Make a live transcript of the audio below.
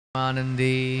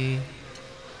आनंदी।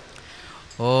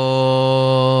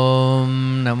 ओम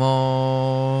नमो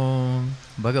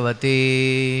भगवते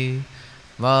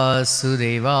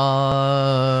वासुदेवाय।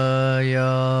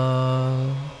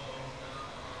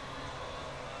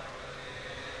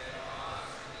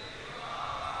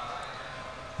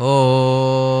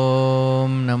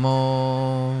 ओम नमो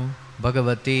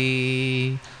भगवते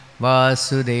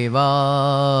वासुदेवाय।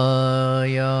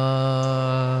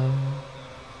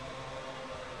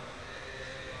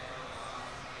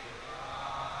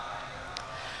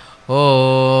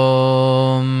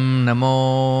 ओम नमो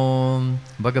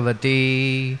भगवते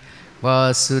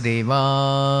वासुदेवाय।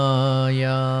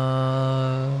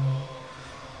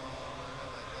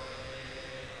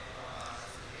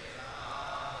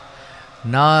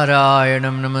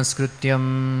 नारायणं नमस्कृत्यं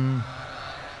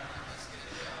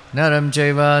नरं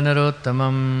चैव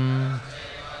नरोत्तमं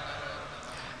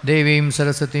देवीं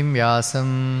सरस्वतीं व्यासं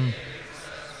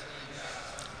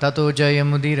ततो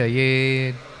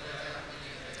जयमुदीरयेत्।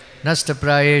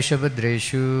 नष्टप्रायेषु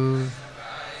भद्रेषु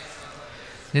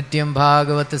नित्यं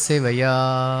भागवत सेवया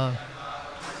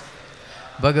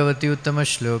भगवति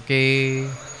उत्तमश्लोके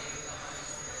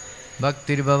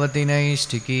भक्तिर्भवति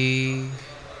नैष्टिकी।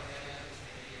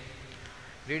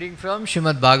 Reading from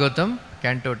Srimad Bhagavatam,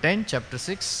 Canto 10, Chapter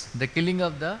 6, the killing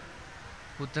of the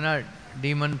Putana,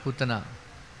 demon Putana.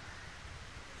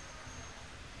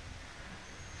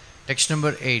 Text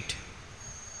number 8.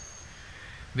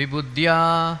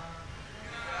 Vibudhya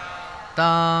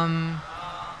tam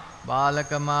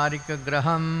balakamarika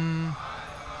graham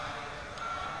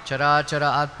charachara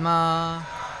atma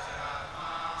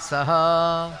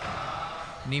saha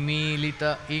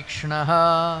nimilita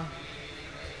ikshnaha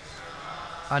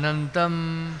anantam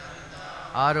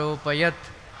aropayat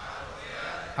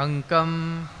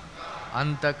ankam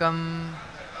antakam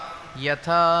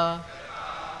yatha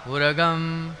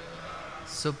uragam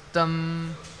suptam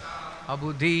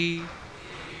abudhi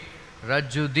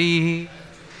rajjudi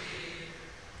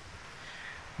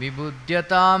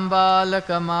vibudhyatam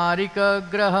balakamarika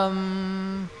graham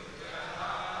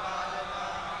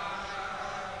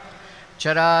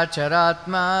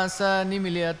characharatma sa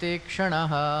nimilyate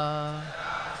kshanaha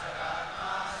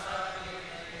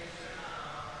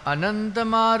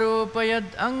anantamaropayad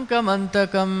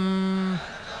ankamantakam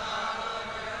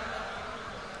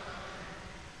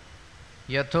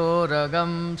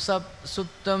yathoragam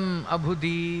suptam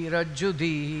abhudhi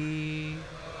rajjudhi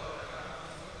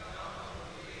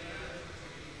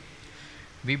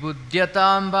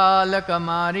vibudhyatam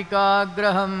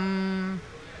balakamarikagraham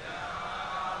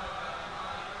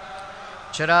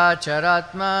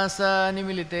characharatma sa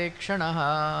nimilite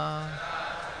kshanaha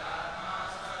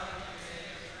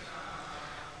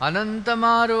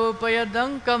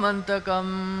anantamaropayadankam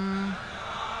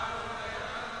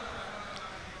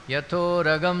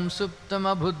yathoragam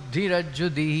suptama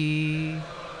buddhirajjudi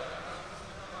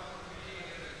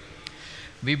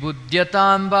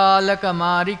vibudhyatam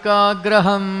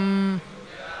balakamarikagraham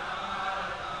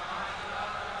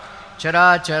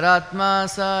characharatma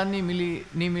sa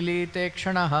nimilite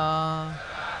kshanaha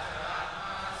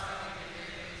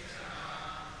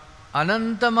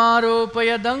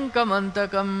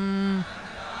anantamaropayadankam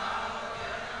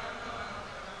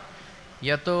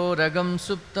yato ragam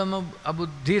suptam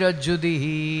abuddhirajjudi.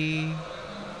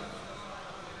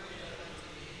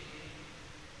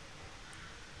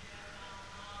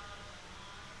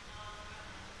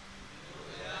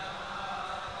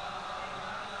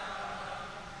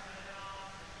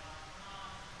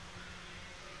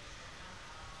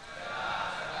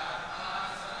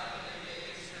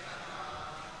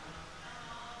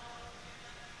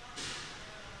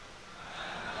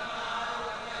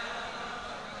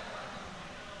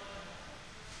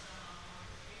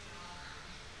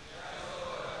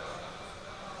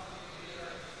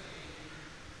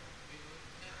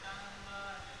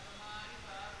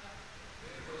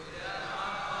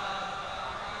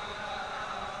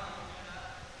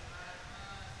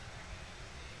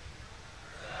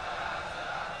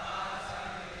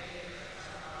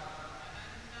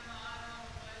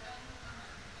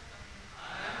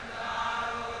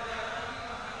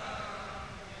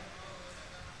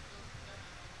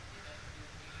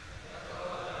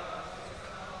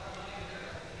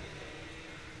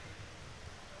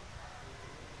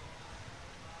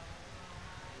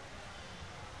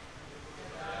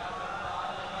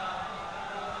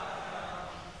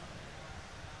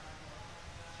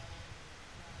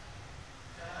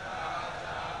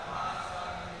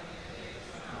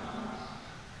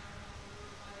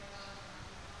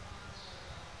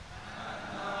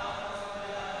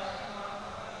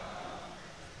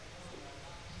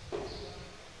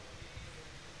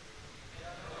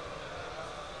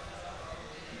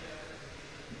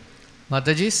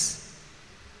 Matajis?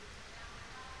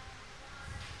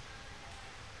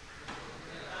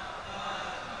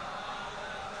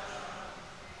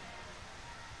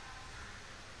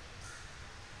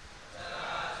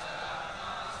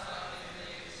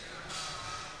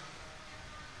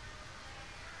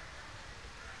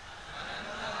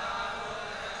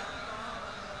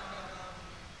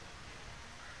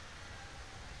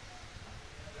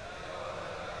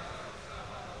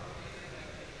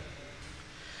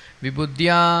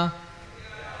 Vibudhya,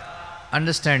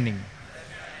 understanding.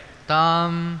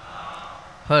 Tam,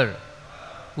 her,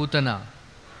 Putana.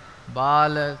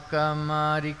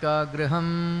 Balakamarika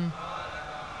graham,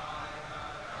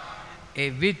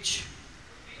 a witch,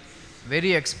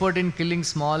 very expert in killing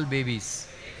small babies.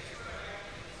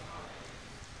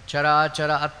 Chara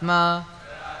Chara Atma,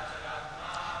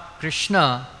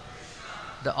 Krishna,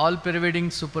 the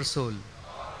all-pervading super soul.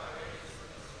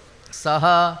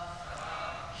 Saha,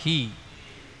 he,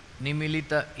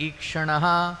 Nimilita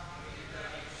Ikshanaha,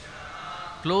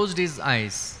 closed his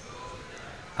eyes.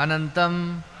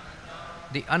 Anantam,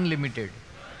 the unlimited.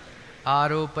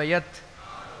 Aropayat,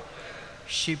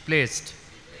 she placed.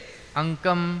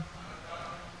 Ankam,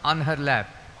 on her lap.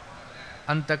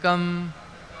 Antakam,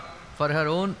 for her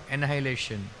own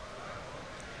annihilation.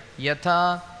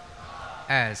 Yatha,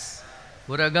 as.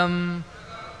 Uragam,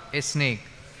 a snake.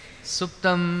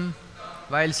 Suptam,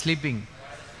 while sleeping.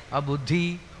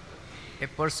 Abuddhi, a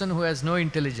person who has no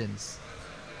intelligence.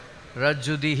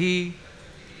 Rajudihi,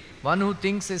 one who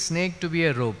thinks a snake to be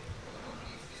a rope.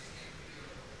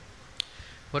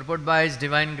 Purport by His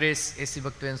Divine Grace A.C.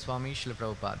 Bhaktivedanta Swami Srila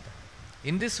Prabhupada.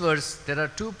 In this verse, there are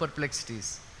two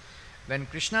perplexities. When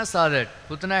Krishna saw that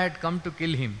Putana had come to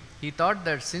kill him, he thought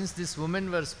that since this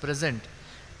woman was present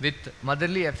with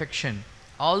motherly affection,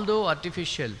 although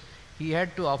artificial, he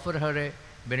had to offer her a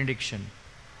benediction.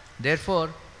 Therefore,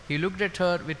 he looked at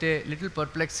her with a little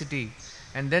perplexity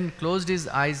and then closed his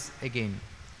eyes again.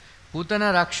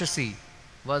 Putana Rakshasi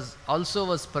was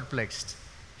perplexed.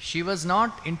 She was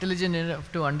not intelligent enough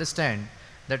to understand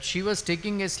that she was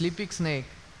taking a sleeping snake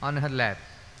on her lap.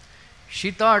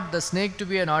 She thought the snake to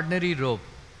be an ordinary rope.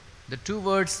 The two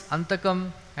words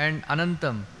Antakam and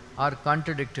Anantam are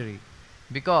contradictory.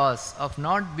 Because of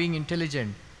not being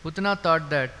intelligent, Putana thought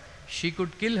that she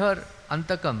could kill her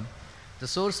Antakam, the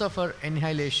source of her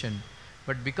annihilation,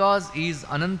 but because he is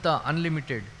Ananta,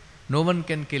 unlimited, no one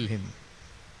can kill him.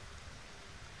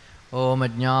 Om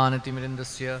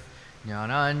Ajnanatimrindasya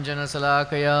Jnananjana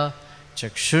Salakaya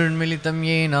Chakshurmilitam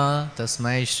Yena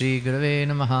Tasmai Shri Gurave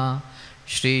Namaha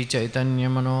Shri Chaitanya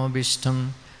Manobishtam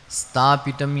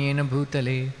Stapitam Yena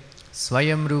Bhutale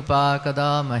Swayam Rupa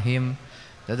Kada Mahim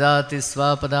Dadati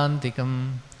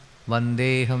Swapadantikam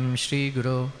Vandeham Shri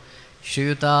Guru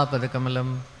Shriyuta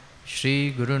Padakamalam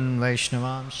Shri Gurun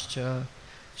Vaishnavamscha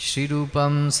Shri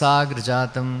Rupam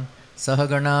Sagrajatam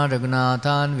Sahagana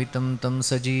Raghunathanvitam Tam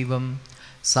Sajivam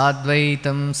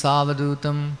Sadvaitam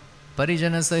Savadutam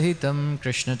Parijana Sahitam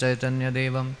Krishna Chaitanya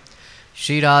Devam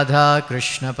Shri Radha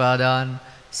Krishna Padan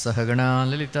Sahagana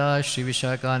Lalita Shri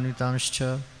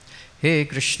Vishakhanvitamscha He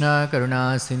Krishna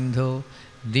Karuna Sindho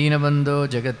Deenabandho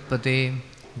Jagatpate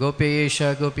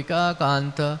Gopesha Gopika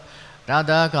Kanta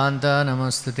Radha Kanta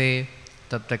Namastute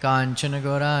Tapta Kanchana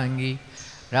Gaurangi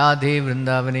Radhe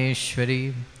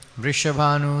Vrindavaneshwari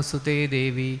Vrishabhanu Sute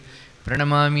Devi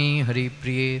Pranamami Hari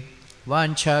Priye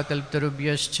Vancha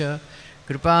Kalptarubhyascha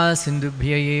Kripa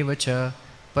Sindhubhya Evacha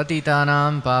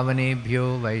Patitanam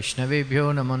Pavanebhyo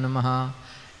Vaishnavebhyo Namo Namaha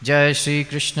Jai Shri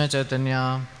Krishna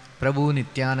Chaitanya Prabhu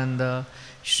Nityananda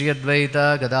Shri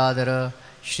Advaita Gadadhara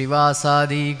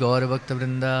Shrivasadi Gaura Bhakta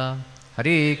Vrinda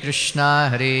Hare Krishna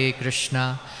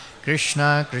Krishna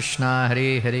Krishna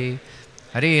Hare Hare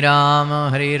Hare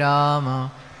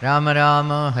Rama Rama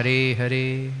Rama Hare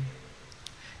Hare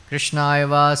Krishnaya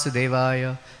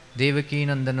Vasudevaya Devaki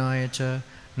Nandanaya Cha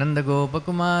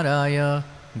Nandagopakumaraya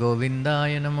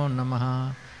Govindaya Namo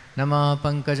Namaha Namaha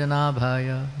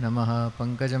Pankajanabhaya Namaha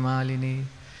Pankajamalini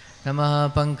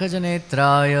Namaha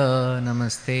Pankajanetraya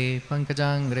Namaste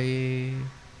Pankajangraye.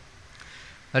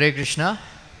 Hare Krishna.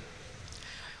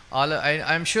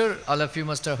 I'm sure all of you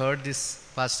must have heard this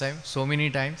pastime so many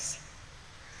times.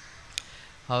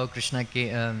 How Krishna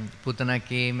came, Putana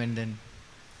came and then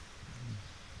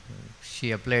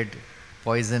she applied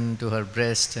poison to her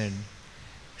breast and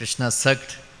Krishna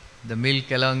sucked the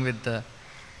milk along with the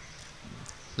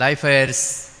life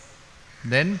airs.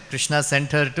 Then Krishna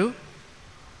sent her to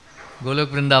Golok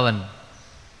Vrindavan.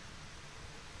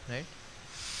 Right?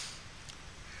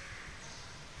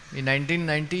 In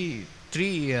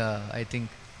 1993, I think,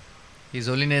 His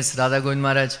Holiness Radha Govind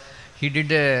Maharaj, he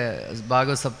did a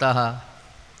Bhagavad Saptaha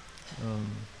um,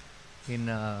 in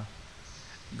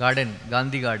garden,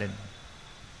 Gandhi Garden.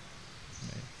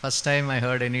 First time I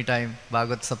heard any time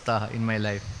Bhagavad Saptaha in my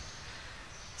life.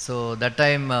 So that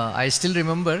time I still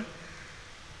remember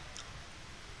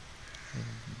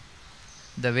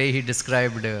the way he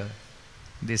described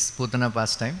this Putana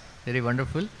pastime. Very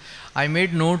wonderful. I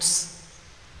made notes.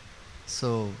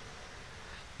 So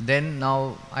then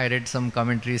now I read some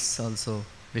commentaries also,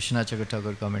 Vishwanath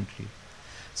Chakravarti commentary.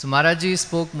 So Maharaji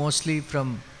spoke mostly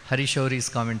from Hari Shauri's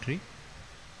commentary.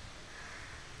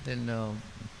 Then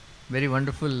very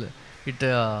wonderful. It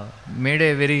made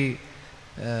a very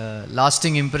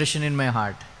lasting impression in my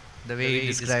heart, the way he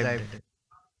described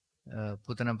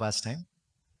Putana pastime.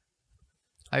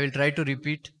 I will try to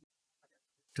repeat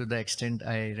to the extent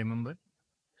I remember.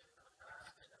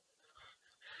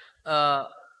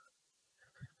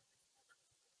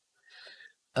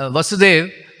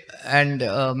 Vasudev and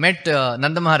met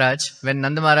Nanda Maharaj when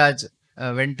Nanda Maharaj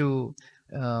went to,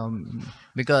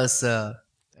 because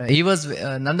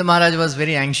Nanda Maharaj was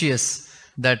very anxious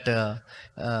that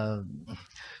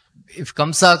if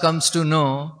Kamsa comes to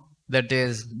know that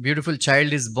a beautiful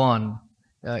child is born,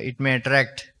 it may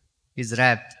attract his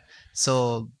wrath.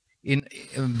 So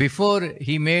before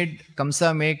he made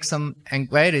Kamsa make some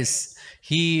enquiries,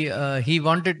 he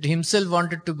himself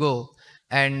wanted to go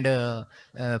and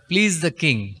please the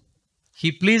king.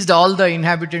 He pleased all the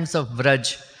inhabitants of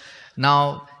Vraj.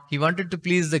 Now he wanted to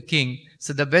please the king.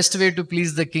 So the best way to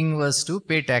please the king was to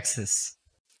pay taxes.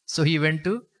 So he went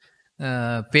to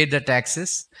pay the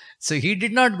taxes. So he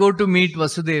did not go to meet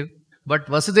Vasudev, but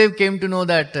Vasudev came to know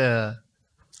that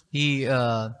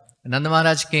Nanda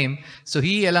Maharaj came. So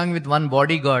he, along with one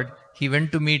bodyguard, he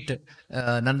went to meet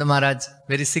Nanda Maharaj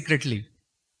very secretly.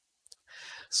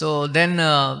 So then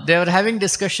they were having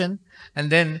discussion, and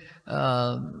then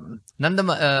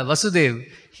Vasudev,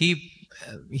 he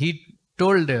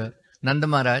told Nanda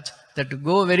Maharaj that to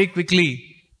go very quickly,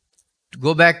 to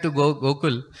go back to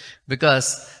Gokul,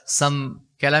 because some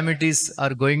calamities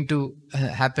are going to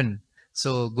happen.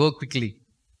 So go quickly.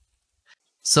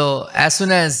 So as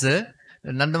soon as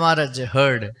Nanda Maharaj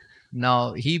heard,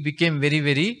 now he became very,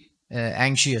 very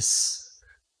anxious.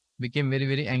 Became very,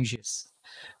 very anxious.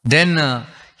 Then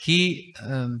he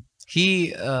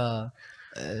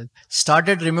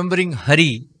started remembering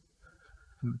Hari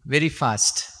very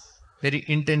fast, very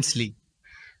intensely.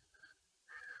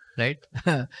 Right?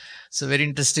 So very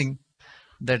interesting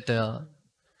that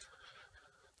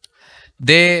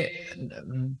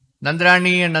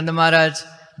Nandarani and Nanda Maharaj,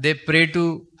 they pray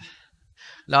to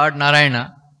Lord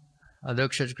Narayana,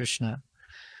 Adhoksha Krishna,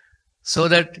 so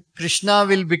that Krishna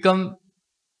will become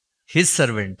his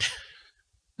servant.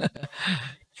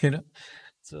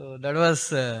 So that was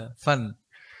fun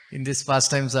in these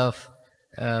pastimes of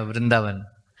Vrindavan,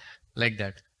 like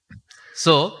that.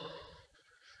 So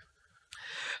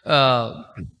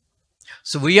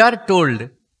we are told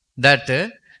that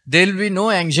there will be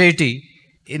no anxiety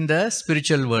in the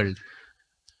spiritual world.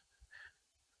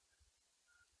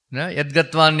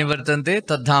 Yadgatvan nivartante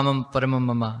tadhamam paramam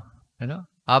mama.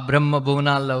 Abrahma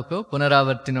bhuvanallauko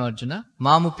punaravartino arjuna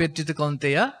mamupetita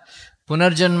kaunteya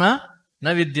punarjanma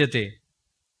na vidyate.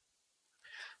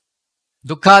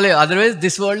 Dukhalaya. Otherwise,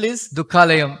 this world is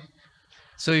Dukhalayam.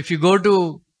 So if you go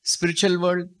to spiritual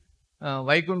world,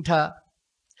 Vaikuntha,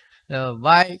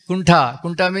 why Kuntha?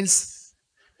 Kuntha means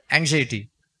anxiety.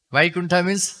 Vaikuntha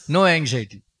means no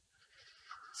anxiety.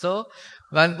 So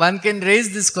one can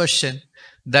raise this question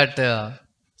that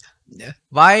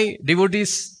why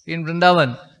devotees in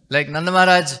Vrindavan, like Nanda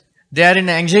Maharaj, they are in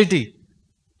anxiety.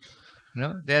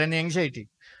 They are in anxiety,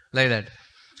 like that.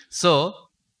 So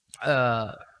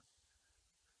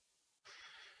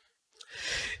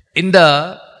in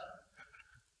a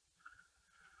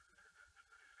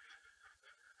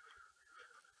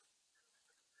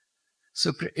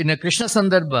Krishna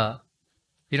Sandarbha,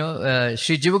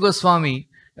 Sri Jiva Goswami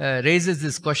raises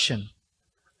this question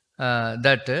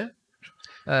that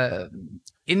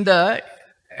in the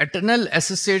eternal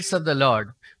associates of the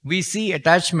Lord, we see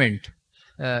attachment,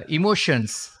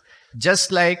 emotions,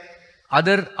 just like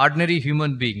other ordinary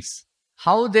human beings.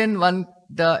 How then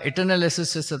the eternal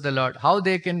associates of the Lord, how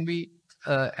they can be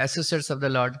associates of the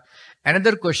Lord?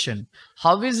 Another question,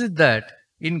 how is it that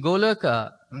in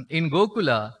Gokula,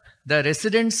 the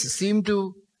residents seem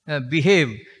to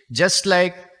behave just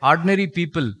like ordinary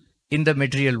people in the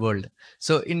material world?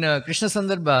 So in Krishna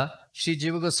Sandarbha, Sri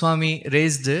Jiva Goswami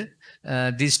raised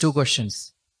these two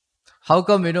questions. How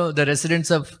come, the residents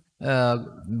of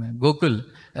Gokul,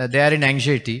 they are in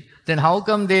anxiety? Then how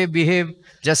come they behave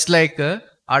just like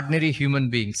ordinary human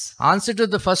beings? Answer to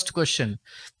the first question,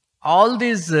 all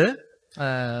these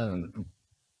uh,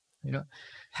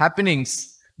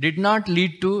 happenings did not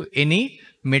lead to any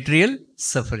material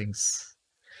sufferings.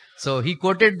 So he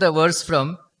quoted the verse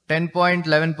from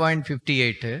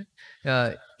 10.11.58.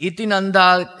 Iti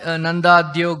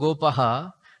nandadyo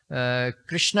gopaha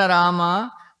Krishna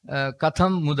Rama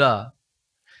katham muda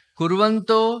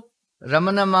kurvanto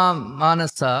ramanama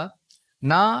manasa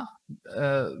na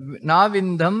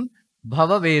vindham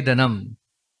bhava vedanam.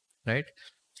 Right?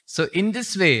 So in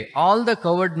this way, all the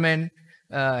cowherd men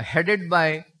headed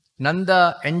by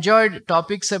Nanda enjoyed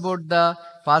topics about the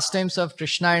pastimes of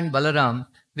Krishna and Balaram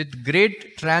with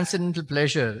great transcendental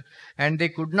pleasure, and they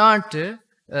could not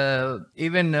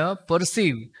even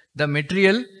perceive the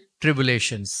material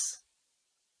tribulations.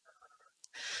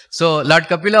 So Lord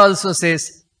Kapila also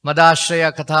says,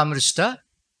 Madashraya kathamrishta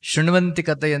shrunvanti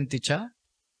katayanti cha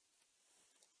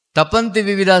tapanti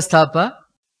vivida sthapa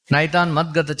naitan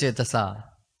madgata chetasa.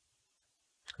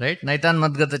 Right? Naitan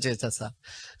madgata chetasa.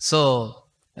 So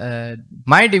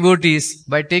my devotees,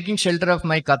 by taking shelter of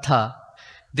my katha,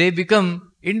 they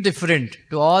become indifferent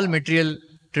to all material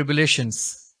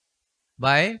tribulations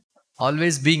by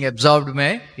always being absorbed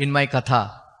in my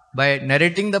katha, by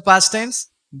narrating the pastimes,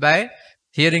 by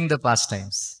hearing the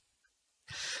pastimes.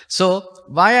 So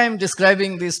why I am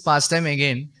describing this pastime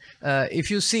again,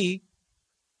 if you see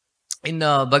in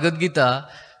Bhagavad Gita,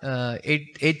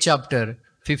 8th chapter,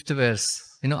 5th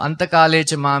verse, Antakale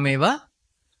cha mameva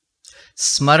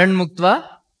smaran muktva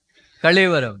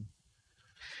kalevaram.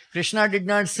 Krishna did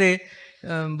not say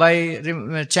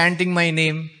by chanting my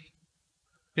name.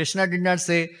 Krishna did not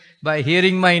say by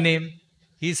hearing my name.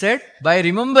 He said by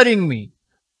remembering me.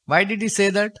 Why did he say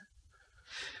that?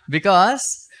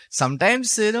 Because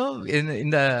sometimes,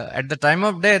 at the time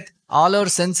of death, all our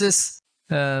senses,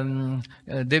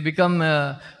 they become,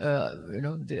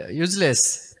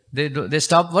 useless. They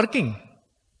stop working.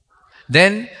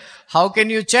 Then how can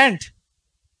you chant?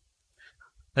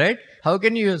 Right? How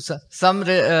can you, some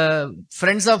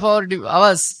friends of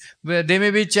ours, they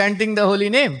may be chanting the holy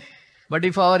name. But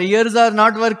if our ears are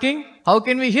not working, how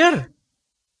can we hear?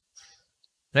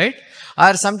 Right?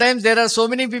 Or sometimes there are so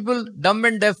many people, dumb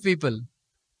and deaf people.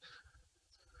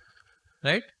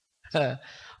 Right? Or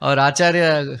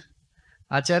Acharya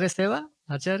Seva?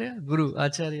 Acharya? Guru,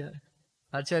 Acharya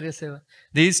Seva.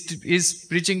 This is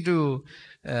preaching to,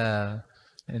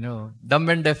 dumb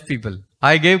and deaf people.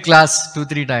 I gave class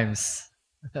 2-3 times.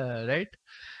 Right?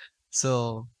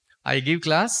 So, I give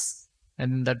class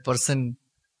and that person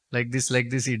like this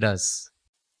he does.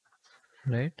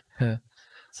 Right?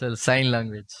 So, sign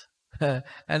language.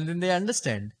 And then they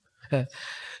understand.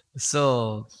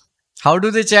 So, how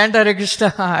do they chant Hare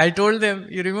Krishna? I told them,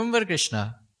 you remember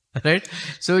Krishna. Right?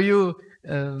 So,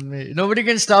 nobody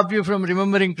can stop you from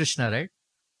remembering Krishna, right?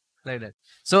 Like that.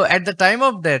 So, at the time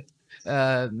of death,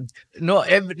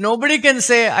 nobody can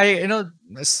say,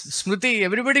 Smriti,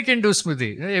 everybody can do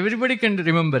Smriti. Everybody can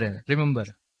remember.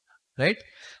 Right?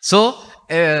 So,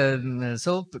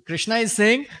 Krishna is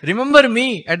saying, remember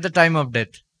me at the time of death.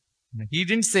 He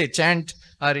didn't say chant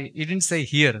or he didn't say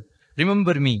hear.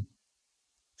 Remember me.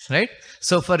 Right?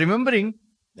 So, for remembering,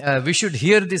 we should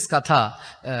hear this katha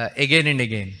again and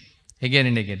again. Again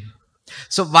and again.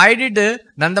 So, why did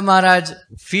Nanda Maharaj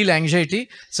feel anxiety?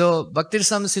 So, Bhakti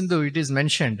Rasamrita Sindhu, it is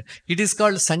mentioned. It is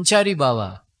called Sanchari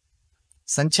Bhava.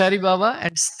 Sanchari Bhava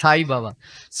and Sthai Bhava.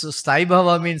 So, Sthai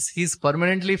Bhava means he is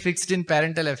permanently fixed in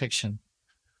parental affection.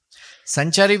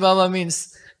 Sanchari Bhava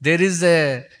means there is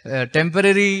a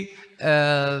temporary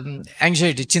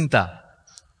anxiety, chinta,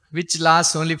 which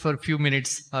lasts only for few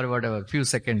minutes or whatever, few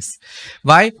seconds.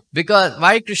 Why? Because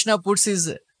why Krishna puts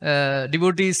his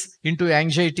devotees into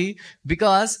anxiety?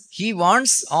 Because he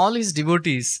wants all his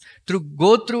devotees to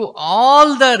go through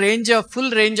all the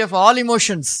full range of all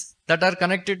emotions that are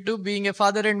connected to being a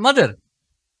father and mother.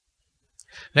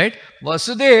 Right?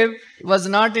 Vasudev was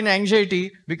not in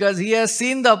anxiety because he has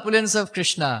seen the opulence of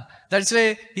Krishna. That's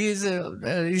why he's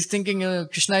thinking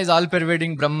Krishna is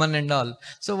all-pervading Brahman and all.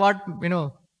 So what,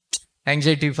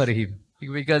 anxiety for him?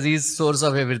 Because he is source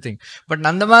of everything. But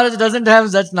Nanda Maharaj doesn't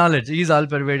have such knowledge. He is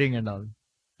all-pervading and all.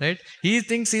 Right? He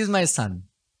thinks he is my son.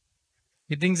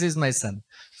 He thinks he is my son.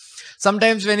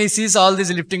 Sometimes when he sees all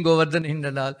this lifting Govardhan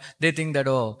and all, they think that,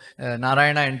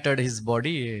 Narayana entered his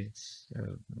body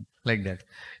like that.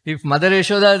 If Mother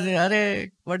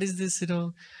Yashoda, what is this,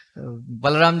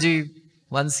 Balaramji,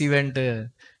 once he went,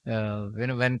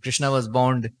 when Krishna was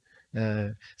bound,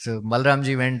 so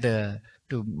Balaramji went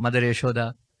to Mother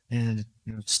Yashoda and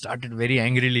started very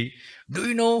angrily. Do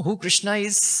you know who Krishna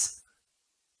is?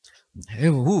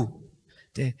 Who?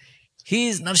 He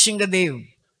is Narsingadev.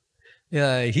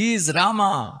 He is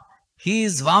Rama. he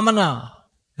is Vamana,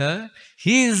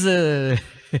 he is,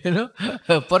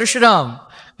 Parshuram.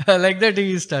 Like that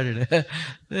he started.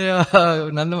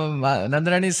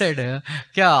 Nandarani said,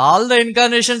 Kya, all the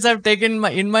incarnations have taken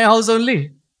in my house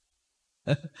only.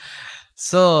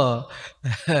 So,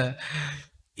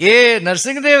 ये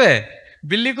नरसिंहदेव है,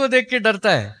 बिल्ली को देख के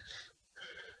डरता है,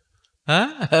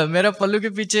 हाँ, मेरा पल्लू के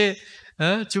पीछे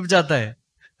छुप जाता है,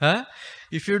 हाँ,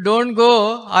 if you don't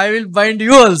go, I will bind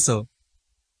you also,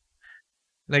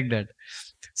 like that.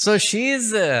 So she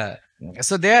is,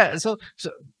 so there, so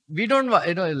we don't,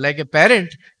 like a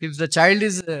parent, if the child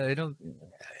is, in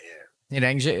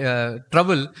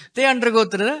trouble, they undergo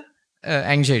through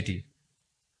anxiety,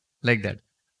 like that.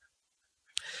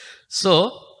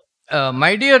 So,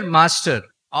 my dear master,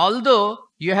 although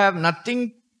you have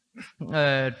nothing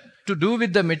to do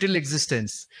with the material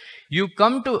existence, you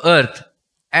come to earth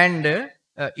and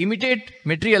imitate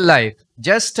material life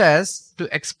just as to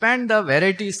expand the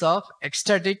varieties of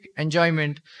ecstatic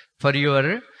enjoyment for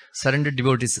your surrendered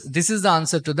devotees. This is the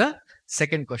answer to the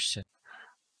second question.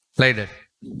 Like that.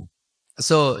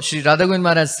 So, Sri Radha Govind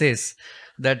Maharaj says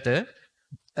that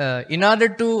in order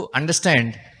to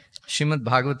understand Srimad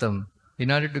Bhagavatam,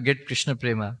 in order to get Krishna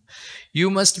Prema, you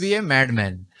must be a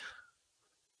madman.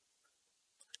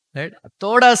 Right?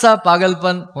 Thoda sa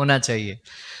pagalpan hona chahiye.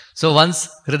 So once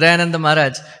Hridayananda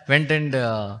Maharaj went and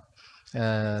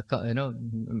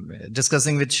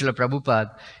discussing with Srila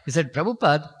Prabhupada, he said,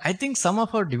 Prabhupada, I think some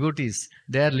of our devotees,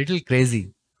 they are little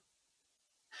crazy.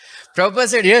 Prabhupada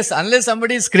said, yes, unless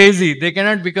somebody is crazy, they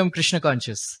cannot become Krishna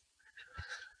conscious.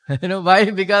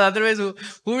 Why? Because otherwise, who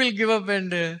will give up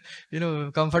and,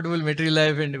 comfortable material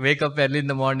life and wake up early in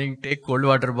the morning, take cold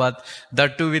water bath,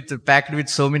 that too packed with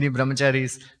so many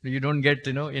brahmacharis. You don't get,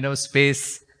 enough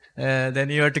space. Then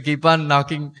you have to keep on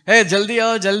knocking. Hey, jaldi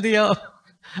aao, jaldi aao.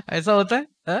 ऐसा होता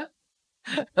है?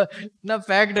 ना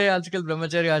packed है आजकल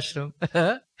ब्रह्मचारी आश्रम.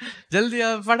 जल्दी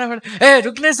आओ, फटाफट. ए,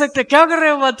 रुक नहीं सकते, क्या कर रहे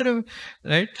हो bathroom?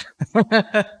 Right?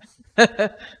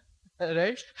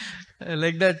 Right?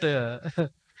 Like that.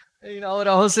 In our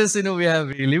houses,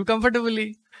 we live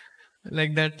comfortably,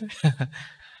 like that.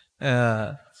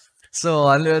 So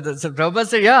Prabhupada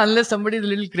said, yeah, unless somebody is a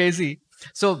little crazy.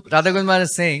 So Radha Govind Maharaj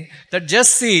is saying that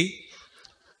just see,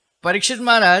 Parikshit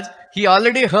Maharaj, he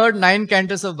already heard 9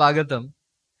 cantos of Bhagavatam,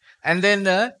 and then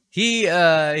he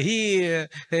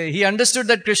understood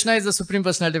that Krishna is the Supreme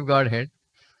Personality of Godhead,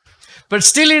 but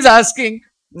still he is asking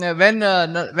when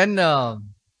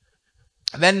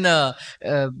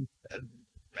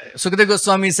Sukadeva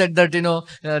Goswami said that,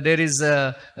 there is,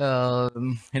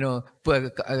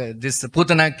 this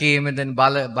Putana came and then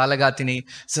Balagatini.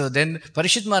 So then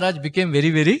Parikshit Maharaj became very,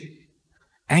 very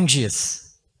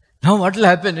anxious. Now what will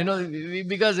happen?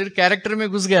 Because his character mein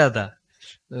ghus gaya tha.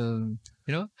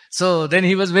 So then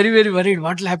he was very, very worried.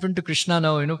 What will happen to Krishna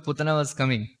now? Putana was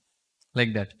coming,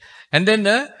 like that. And then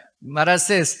Maharaj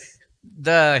says,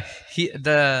 the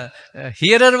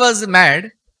hearer was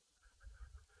mad.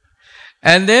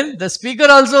 And then the speaker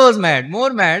also was mad,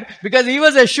 more mad, because he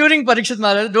was assuring Parikshit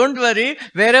Maharaj, don't worry,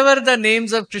 wherever the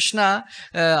names of Krishna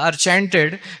are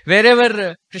chanted,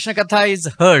 wherever Krishna Katha is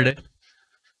heard,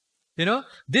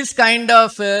 this kind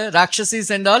of Rakshasis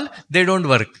and all, they don't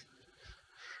work.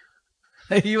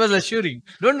 He was assuring,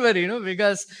 don't worry,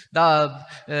 because the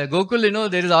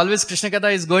Gokul, there is always Krishna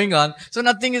Katha is going on, so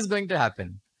nothing is going to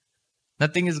happen.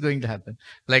 Nothing is going to happen,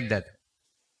 like that.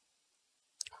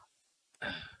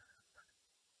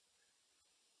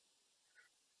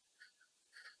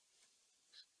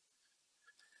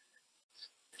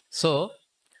 So,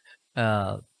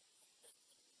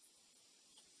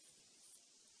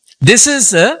 this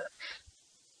is,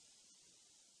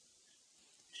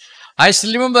 I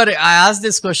still remember I asked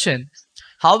this question,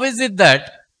 how is it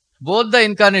that both the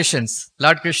incarnations,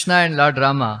 Lord Krishna and Lord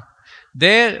Rama,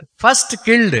 they first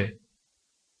killed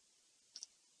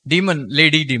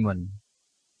lady demon,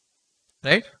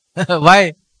 right?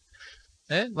 Why?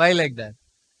 Why like that?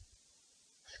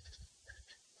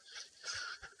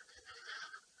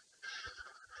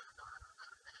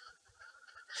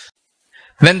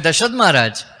 When Dashrath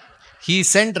Maharaj, he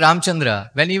sent Ramchandra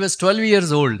when he was 12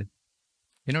 years old,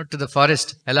 to the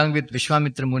forest along with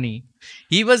Vishwamitra Muni,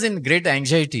 he was in great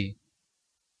anxiety.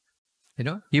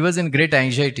 He was in great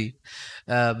anxiety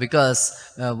because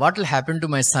what will happen to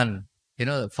my son?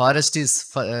 The forest is,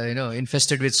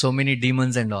 infested with so many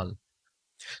demons and all.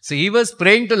 So he was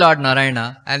praying to Lord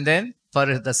Narayana and then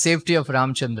for the safety of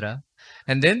Ramchandra.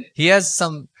 And then he has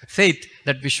some faith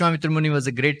that Vishwamitra Muni was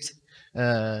a great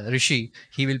Rishi,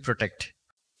 he will protect.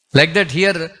 Like that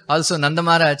here also Nanda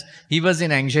Maharaj, he was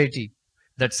in anxiety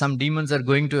that some demons are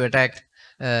going to attack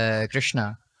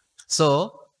Krishna. So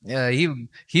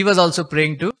he was also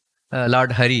praying to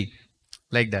Lord Hari,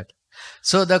 like that.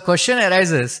 So the question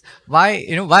arises, why,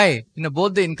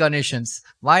 both the incarnations,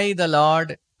 why the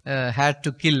Lord had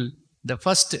to kill the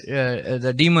first,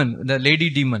 the demon, the lady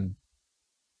demon,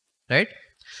 right?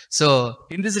 So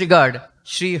in this regard,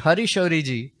 Sri Hari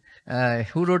Shauriji,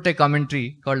 who wrote a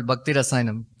commentary called Bhakti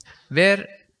Rasayanam, where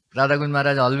Radhagun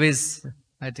Maharaj always,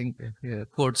 I think,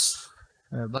 quotes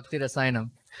Bhakti Rasayanam.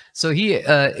 So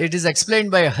it is explained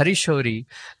by Hari Shauri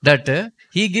that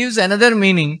he gives another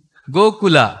meaning,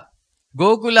 Gokula.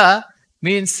 Gokula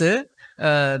means the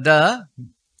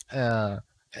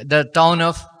town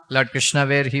of Lord Krishna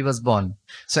where he was born.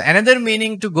 So another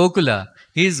meaning to Gokula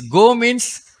is Go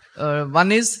means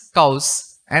one is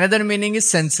cows, another meaning is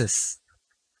senses.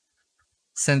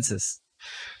 Senses.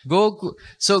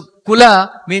 So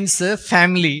Kula means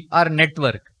family or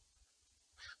network.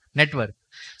 Network.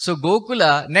 So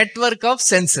Gokula, network of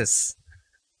senses.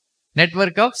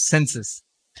 Network of senses.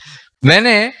 When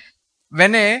a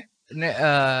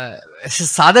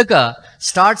sadhaka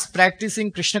starts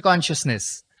practicing Krishna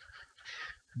consciousness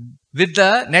with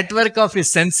the network of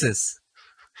his senses,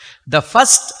 the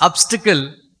first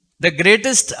obstacle, the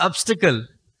greatest obstacle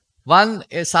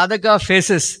a sadhaka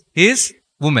faces is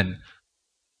woman.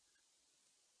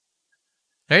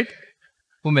 Right?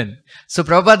 Woman. So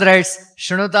Prabhupada writes,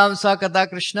 Shrunotam sa katha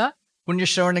Krishna, punya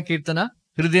shravana kirtana,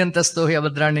 hridayantastohi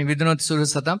abhadrani vidunoti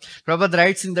surusatam. Prabhupada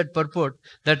writes in that purport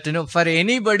that, for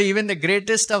anybody, even the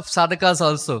greatest of sadhakas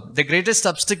also, the greatest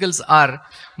obstacles are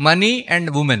money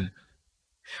and woman.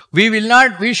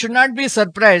 We should not be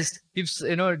surprised if,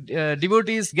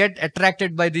 devotees get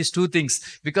attracted by these two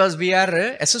things, because we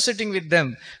are associating with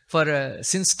them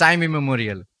since time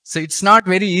immemorial. So it's not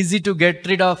very easy to get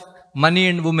rid of money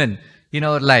and women in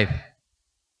our life,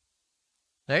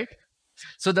 right?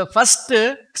 So the first,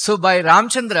 so by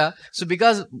Ramchandra, so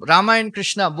because Rama and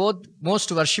Krishna both most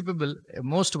worshipped in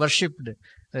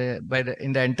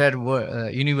the entire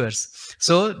universe.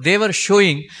 So they were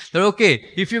showing that, okay,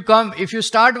 if you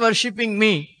start worshipping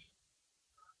me,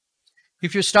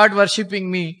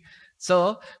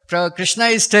 so Krishna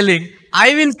is telling,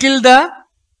 I will kill the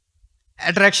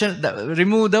attraction,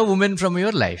 remove the woman from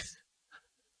your life.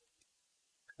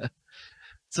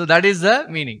 So that is the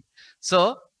meaning.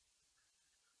 So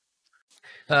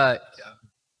as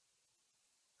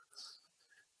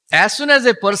soon as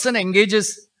a person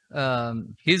engages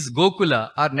his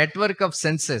Gokula or network of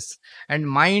senses and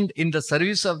mind in the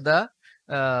service of the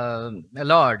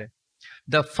Lord,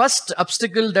 the first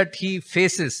obstacle that he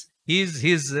faces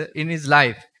in his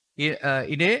life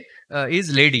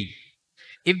is lady.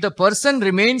 If the person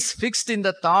remains fixed in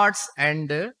the thoughts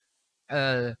and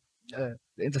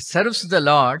serves the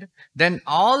Lord, then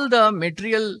all the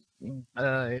material,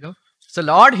 so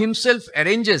Lord himself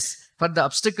arranges for the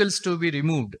obstacles to be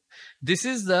removed. This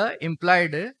is the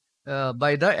implied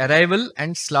by the arrival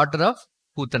and slaughter of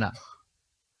Putana.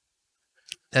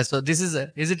 So this is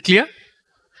it clear?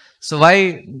 So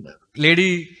why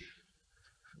lady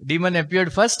demon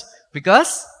appeared first?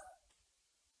 Because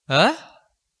that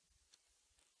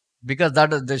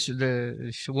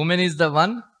the woman is the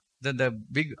one, the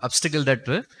big obstacle that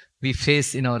we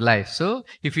face in our life. So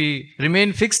if we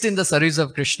remain fixed in the service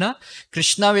of Krishna,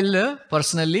 Krishna will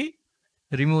personally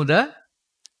remove the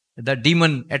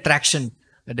demon attraction,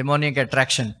 the demonic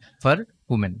attraction for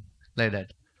women, like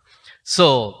that.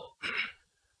 So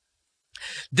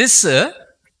this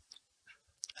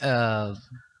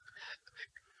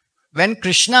when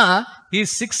Krishna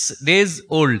is 6 days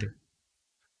old,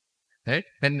 right?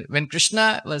 When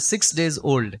Krishna was 6 days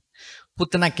old,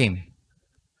 Putana came.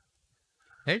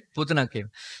 Right? Putana came.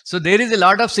 So there is a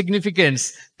lot of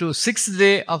significance to 6th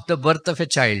day of the birth of a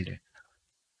child.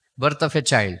 Birth of a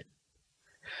child.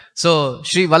 So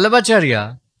Sri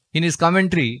Vallabhacharya, in his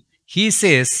commentary, he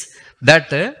says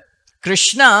that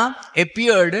Krishna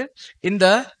appeared in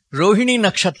the Rohini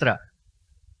Nakshatra.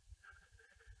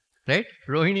 Right?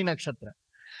 Rohini Nakshatra.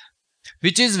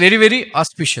 Which is very, very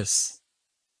auspicious.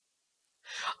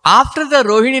 After the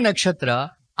Rohini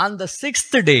Nakshatra, on the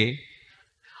 6th day,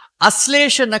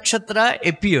 Aslesha Nakshatra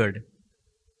appeared,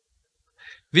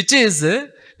 which is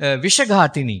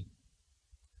Vishaghatini,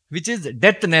 which is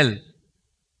death knell.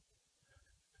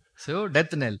 So,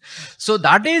 death knell. So,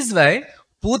 that is why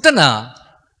Putana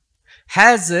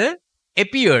has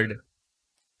appeared,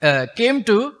 came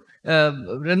to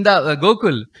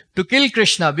Gokul to kill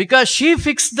Krishna, because she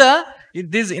fixed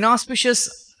this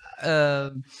inauspicious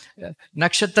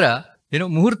nakshatra,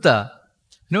 muhurta,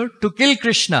 to kill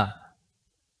Krishna.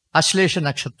 Ashlesha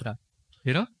Nakshatra,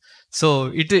 So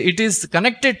it is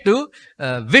connected to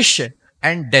wish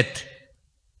and death.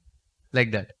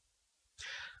 like that.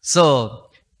 So,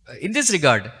 in this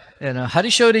regard,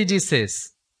 Harishauriji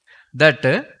says that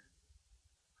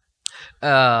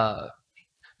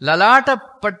lalata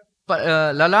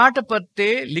patte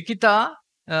likita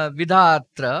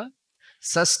vidhatra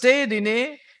saste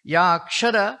dine ya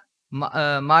akshara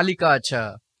malika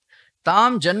cha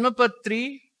tam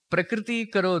janmapatri prakriti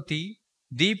karoti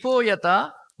deepo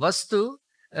yata vastu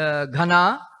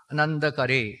ghana nanda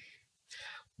kare.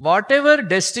 Whatever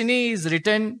destiny is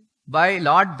written by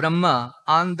Lord Brahma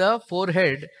on the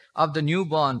forehead of the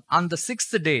newborn on the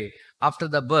 6th day after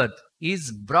the birth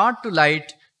is brought to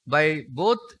light by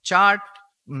both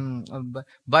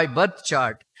by birth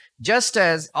chart, just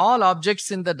as all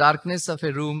objects in the darkness of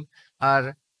a room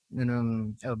are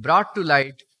brought to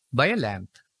light by a lamp.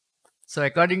 So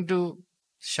according to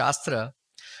Shastra,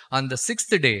 on the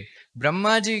 6th day,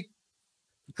 Brahmaji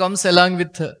comes along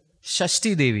with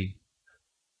Shashti Devi.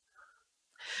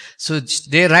 So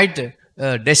they write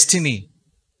destiny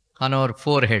on our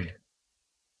forehead.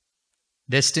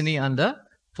 Destiny on the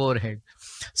forehead.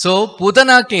 So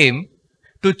Putana came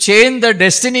to change the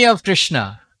destiny of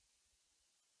Krishna.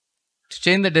 To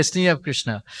change the destiny of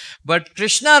Krishna. But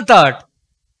Krishna thought,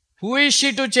 who is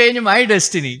she to change my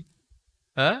destiny?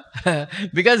 Huh?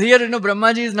 Because here,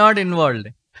 Brahmaji is not involved.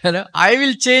 I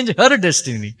will change her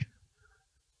destiny.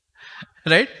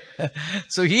 Right?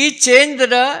 So he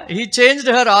changed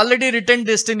her already written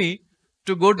destiny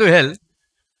to go to hell.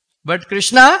 But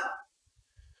Krishna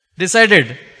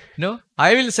decided, no,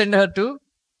 I will send her to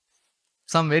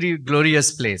some very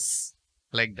glorious place.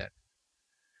 Like that.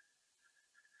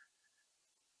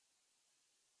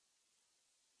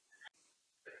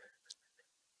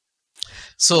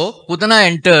 So Putana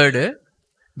entered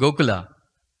Gokula.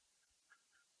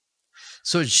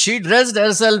 So she dressed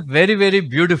herself very, very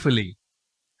beautifully.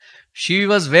 She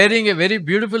was wearing a very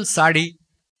beautiful sari,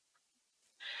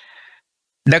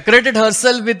 decorated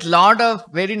herself with lot of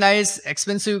very nice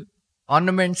expensive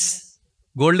ornaments,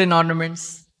 golden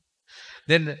ornaments.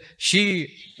 Then she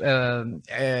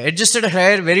adjusted her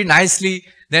hair very nicely,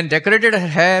 then decorated her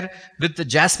hair with the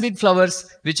jasmine flowers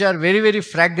which are very, very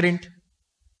fragrant.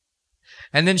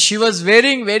 And then she was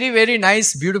wearing very, very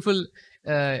nice, beautiful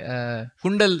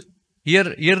kundal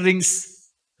earrings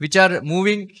which are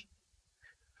moving,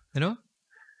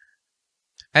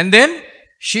 And then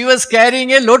she was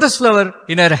carrying a lotus flower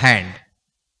in her hand.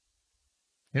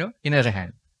 In her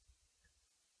hand.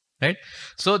 Right?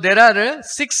 So there are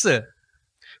 6,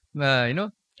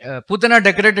 Putana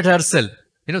decorated herself.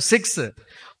 6.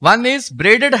 One is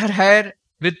braided her hair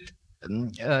with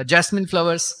jasmine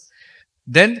flowers.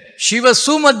 Then she was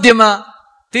Sumadhyama,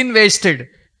 thin-waisted.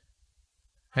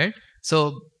 Right?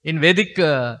 So in Vedic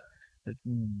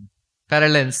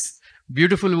parlance,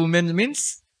 beautiful woman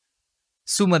means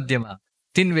Sumadhyama,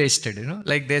 thin-waisted.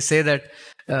 Like they say that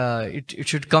it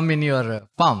should come in your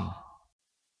palm.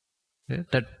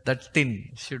 That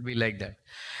thin should be like that.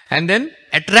 And then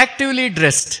attractively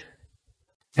dressed.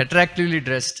 Attractively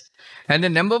dressed. And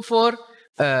then number 4,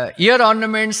 ear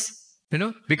ornaments.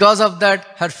 Because of that,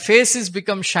 her face is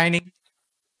become shining.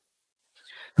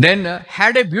 Then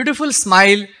had a beautiful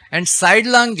smile and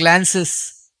sidelong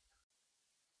glances.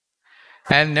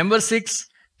 And number 6,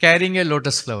 carrying a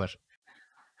lotus flower.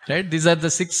 Right? These are the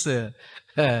 6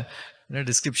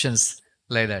 descriptions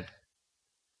like that.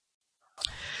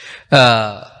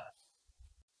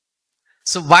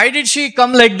 So why did she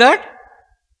come like that?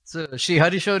 So Sri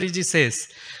Harishauriji says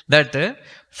that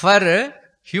for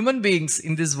human beings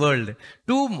in this world,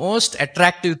 2 most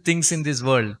attractive things in this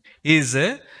world is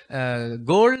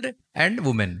gold and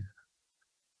women.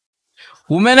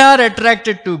 Women are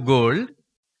attracted to gold,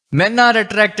 men are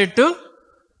attracted to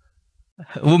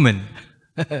women.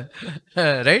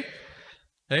 Right?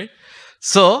 Right?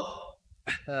 So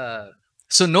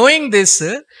knowing this,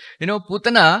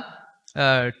 Putana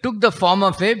took the form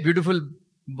of a beautiful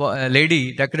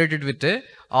lady decorated with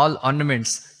all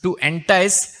ornaments to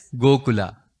entice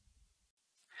Gokula.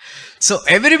 So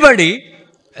everybody,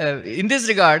 in this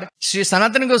regard, Sri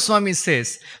Sanatana Goswami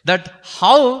says that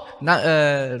how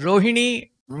Rohini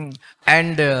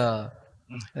and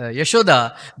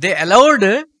Yashoda, they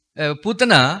allowed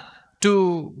Putana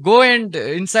to go and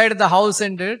inside the house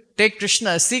and take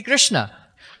Krishna, see Krishna.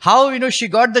 How, she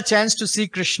got the chance to see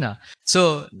Krishna.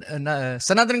 So,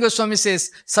 Sanatana Goswami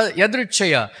says,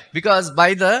 Yadruchaya, because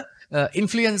by the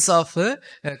influence of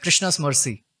Krishna's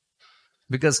mercy.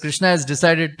 Because Krishna has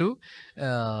decided to,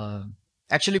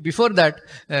 actually before that,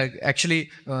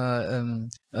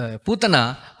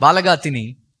 Putana,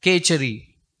 Balagatini,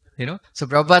 Kechari, So,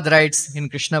 Prabhupada writes in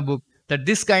Krishna book that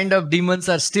this kind of demons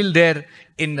are still there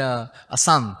in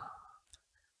Assam.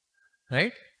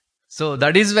 Right? So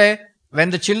that is why when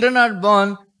the children are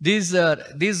born, these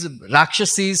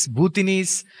Rakshasis,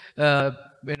 Bhutinis,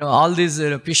 all these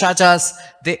Pishachas,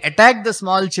 they attack the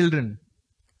small children.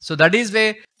 So that is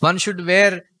why one should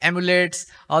wear amulets,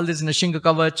 all this Nishinga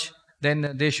Kavach,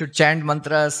 then they should chant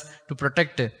mantras to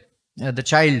protect the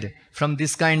child from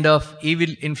this kind of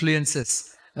evil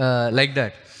influences like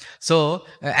that. So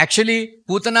actually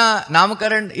Putana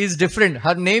Namakaran is different.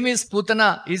 Her name is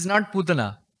Putana, is not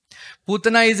Putana.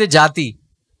 Putana is a jati,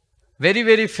 very,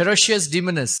 very ferocious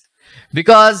demoness.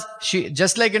 Because she,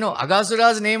 just like,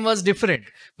 Aghasura's name was different.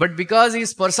 But because he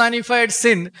is personified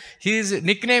sin, his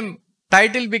nickname,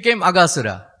 title became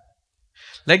Aghasura.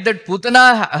 Like that,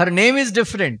 Putana, her name is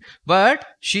different. But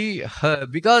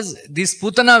because this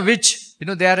Putana witch,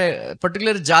 they are a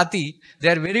particular jati, they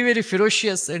are very, very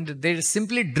ferocious and they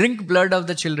simply drink blood of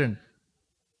the children.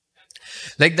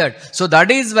 Like that. So that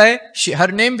is why her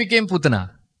name became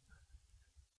Putana.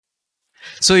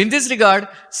 So in this regard,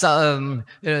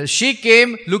 she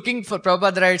came looking for,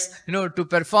 Prabhupada writes, to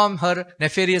perform her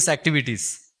nefarious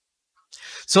activities.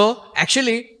 So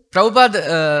actually,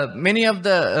 Prabhupada, many of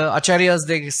the acharyas,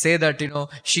 they say that,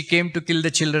 she came to kill the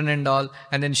children and all,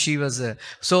 and then she was...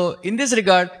 so in this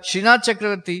regard, Srinath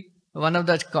Chakravarti, one of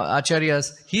the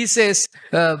acharyas, he says,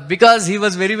 because he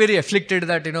was very, very afflicted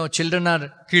that, children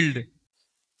are killed.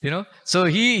 So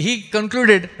he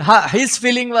concluded, his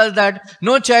feeling was that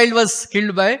no child was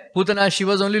killed by Putana, she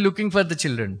was only looking for the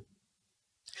children.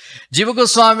 Jiva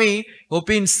Goswami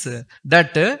opines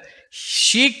that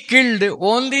she killed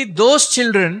only those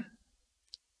children,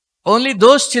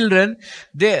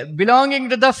 they belonging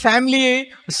to the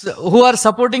family who are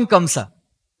supporting Kamsa.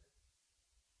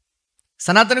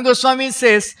 Sanatana Goswami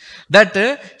says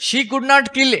that she could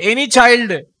not kill any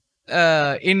child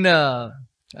in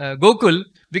Gokul,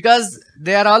 because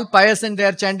they are all pious and they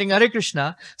are chanting Hare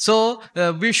Krishna. So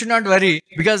we should not worry,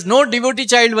 because no devotee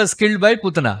child was killed by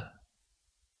Putana.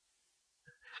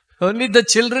 Only the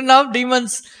children of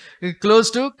demons close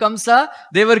to Kamsa,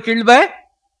 they were killed by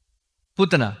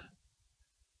Putana.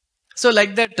 So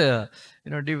like that,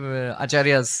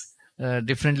 acharyas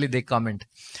differently they comment.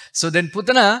 So then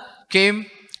Putana came,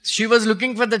 she was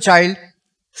looking for the child.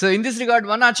 So in this regard,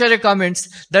 one acharya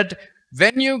comments that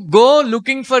when you go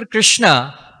looking for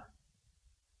Krishna,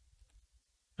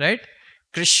 right,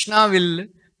 Krishna will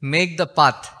make the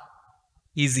path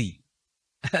easy.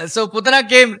 So Putana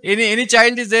came, any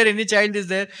child is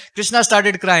there, Krishna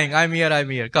started crying, I'm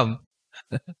here, come.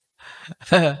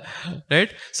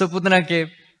 Right? So Putana came,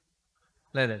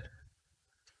 like that.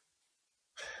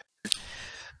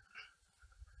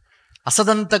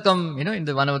 Asadantakam, in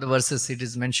the one of the verses it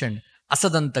is mentioned,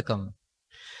 Asadantakam.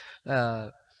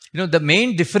 The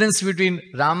main difference between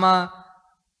Rama,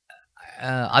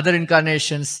 other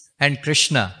incarnations, and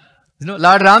Krishna,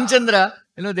 Lord Ramchandra,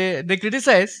 they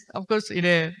criticize, of course,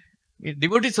 in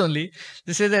devotees only,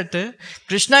 they say that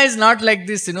Krishna is not like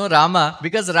this, Rama,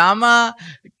 because Rama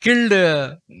killed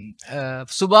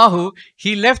Subahu,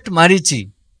 he left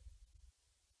Marichi.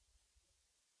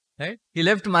 Right? He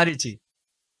left Marichi.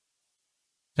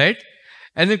 Right?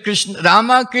 And then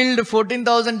Rama killed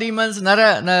 14,000 demons,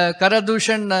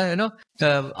 Karadushan,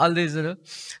 all these,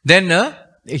 Then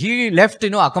he left,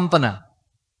 Akampana.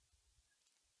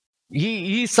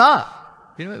 He saw,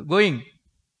 going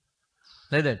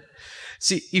like that.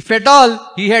 See, if at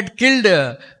all he had killed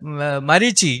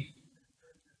Marichi,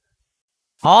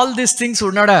 all these things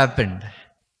would not have happened.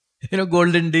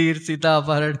 Golden deer, Sita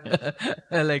Aparad,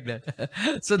 like that.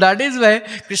 So that is why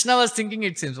Krishna was thinking,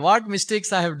 it seems, what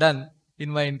mistakes I have done in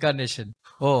my incarnation.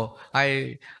 Oh,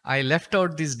 I left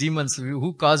out these demons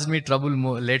who caused me trouble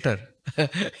later.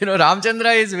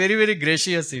 Ramchandra is very, very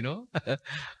gracious,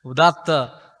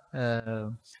 Udatta,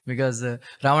 because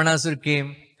Ravanasur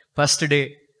came first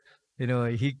day,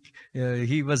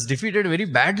 he was defeated very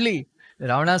badly.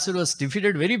 Ravanasur was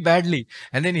defeated very badly,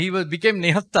 and then he became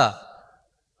Nihatta,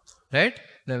 right?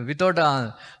 Without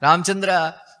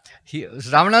Ramchandra,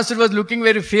 Ravanasur was looking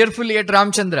very fearfully at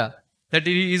Ramchandra, that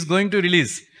he is going to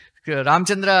release.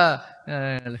 Ramchandra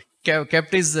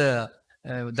kept his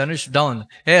Dhanush down.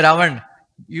 Hey Ravan,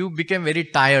 you became very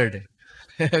tired.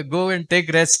 Go and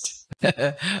take rest.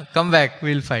 Come back,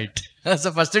 we'll fight.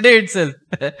 So first day itself.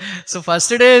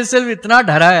 Itna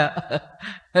dharaya.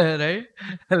 Right?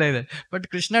 Like that. But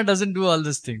Krishna doesn't do all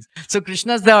these things. So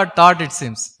Krishna's thought, it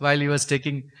seems, while he was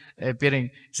appearing,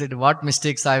 he said, what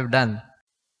mistakes I have done.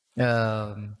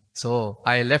 So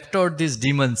I left out these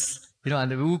demons,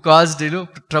 and who caused,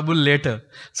 trouble later.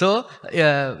 So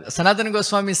Sanatana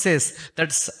Goswami says that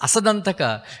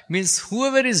Asadantaka means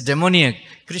whoever is demoniac,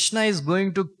 Krishna is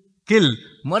going to kill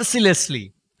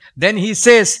mercilessly. Then he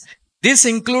says, this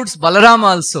includes Balaram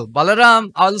also.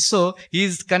 Balaram also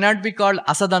cannot be called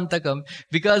Asadantakam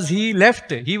because he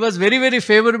left. He was very, very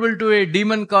favorable to a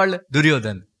demon called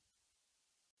Duryodhan.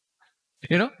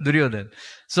 You know, Duryodhan.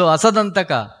 So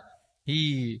Asadantaka,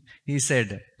 he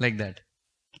said like that.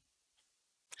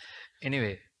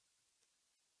 Anyway.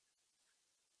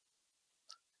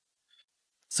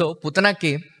 So Putana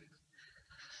came.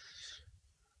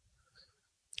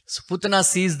 So Putana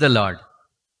sees the Lord.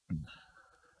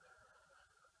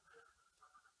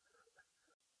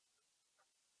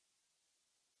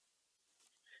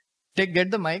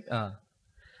 Get the mic.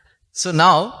 So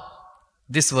now,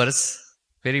 this verse,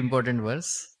 very important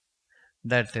verse,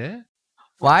 that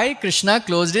why Krishna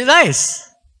closed his eyes.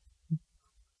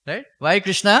 Right? Why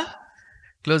Krishna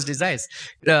closed his eyes.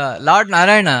 Lord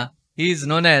Narayana, he is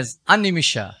known as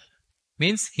Animisha.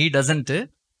 Means he doesn't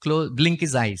blink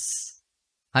his eyes.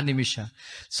 Animisha.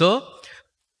 So,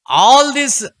 all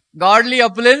this godly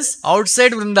opulence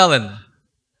outside Vrindavan.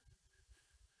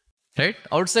 Right?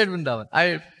 Outside Vrindavan.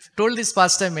 I told this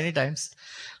pastime many times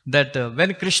that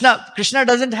when Krishna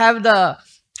doesn't have the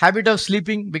habit of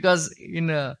sleeping because he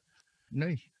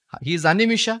is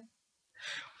Animisha.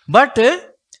 But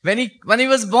when he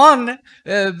was born,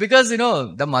 because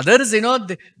the mothers,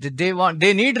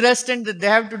 they need rest and they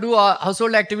have to do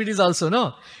household activities also.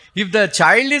 No, if the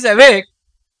child is awake,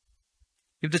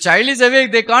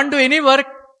 they can't do any work.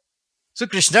 So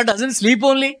Krishna doesn't sleep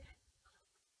only.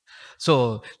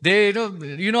 So they,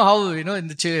 you know how in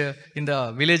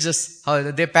the villages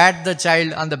how they pat the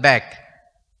child on the back.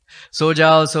 So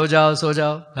jao, so jao, so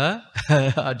jao.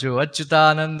 Jo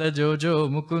Achyutananda, Jojo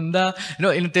Mukunda.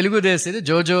 In Telugu they say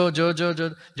Jojo, Jojo,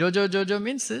 Jojo, Jojo, Jojo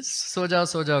means so jao,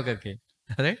 karke.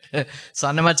 Right? So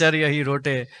Annamacharya, he wrote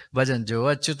a bhajan. Jo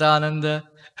Achyutananda,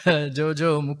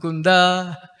 Jojo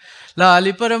Mukunda,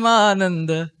 Lali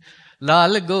Paramananda,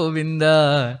 Lal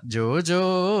Govinda,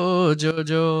 Jojo,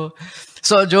 Jojo.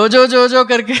 So Jojo, Jojo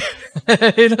karke,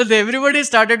 everybody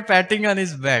started patting on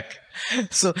his back.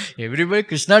 So everybody,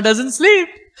 Krishna doesn't sleep.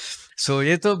 So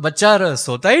ye to bachcha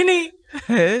sota hi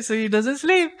nahi. So he doesn't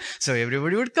sleep. So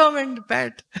everybody would come and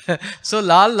pat. So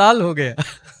lal ho gaya.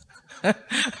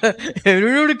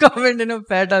 Everybody would come and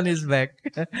pat on his back.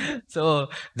 So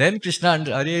then Krishna,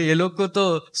 अरे ये लोग को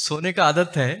तो सोने का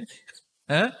आदत है.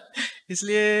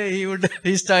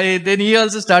 इसलिए then he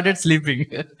also started sleeping.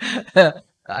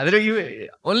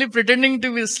 Only pretending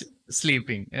to be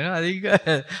sleeping.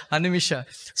 Animisha.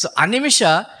 So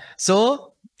Animisha,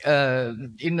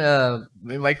 in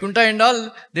Vaikuntha and all,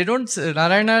 they don't,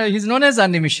 Narayana, he's known as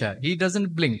Animisha. He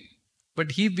doesn't blink.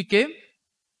 But he became,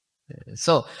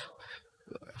 so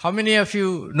how many of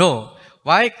you know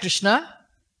why Krishna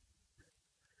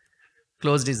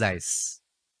closed his eyes?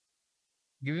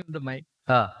 Give him the mic.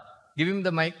 Give him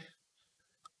the mic.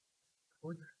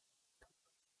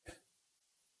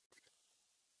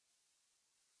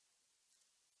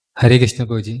 Hare Krishna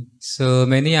Prabhuji. So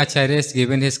many acharyas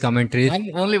given his commentaries.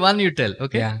 Only one you tell,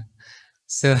 okay? Yeah.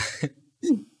 So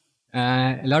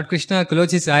Lord Krishna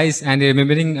closed his eyes and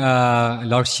remembering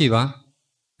Lord Shiva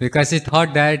because he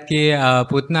thought that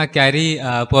Putana carry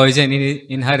poison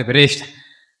in her breast.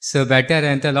 So better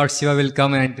and the Lord Shiva will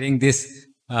come and drink this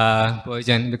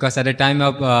poison because at the time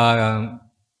of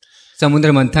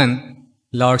Samudra Manthan,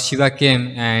 Lord Shiva came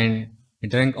and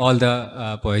drank all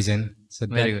the poison. So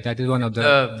that is one of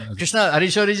the... Krishna,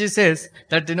 Harishwariji says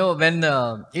that, when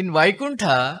in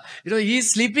Vaikuntha, he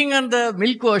is sleeping on the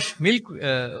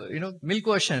milk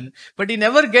ocean, but he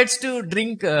never gets to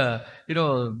drink, butter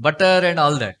and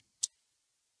all that.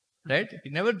 Right? He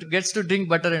never gets to drink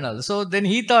butter and all. So then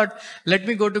he thought, let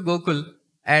me go to Gokul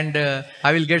and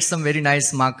I will get some very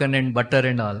nice makhan and butter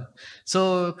and all.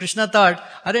 So Krishna thought,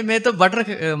 अरे मैं तो butter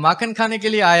माखन खाने के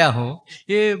लिए आया हूँ,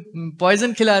 ये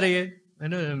poison खिला रही है,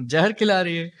 जहर खिला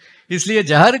रही है, इसलिए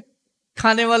जहर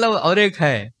खाने वाला और एक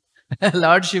है,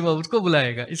 Lord Shiva, उसको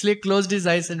बुलाएगा, इसलिए closed his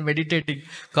eyes and meditating,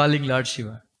 calling Lord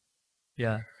Shiva.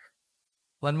 Yeah.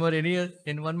 One more,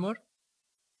 one more?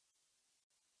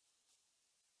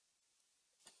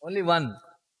 Only one.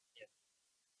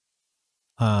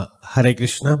 Hare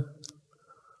Krishna.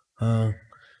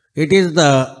 It is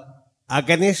the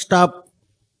against of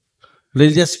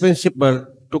religious principle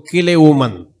to kill a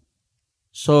woman.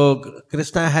 So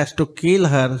Krishna has to kill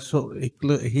her, so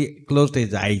he closed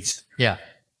his eyes. Yeah.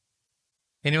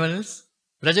 Anyone else?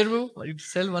 Rajarbu, you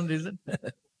tell one reason.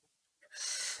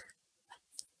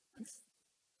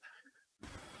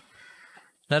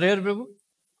 Narayar Prabhu?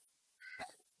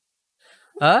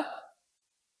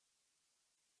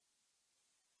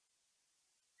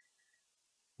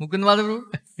 Mukund Madhav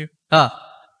Prabhu?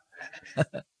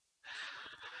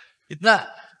 इतना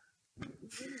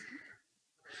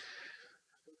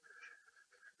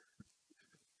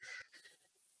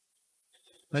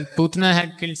Well, Putana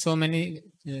had killed so many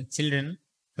children,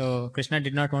 so Krishna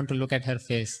did not want to look at her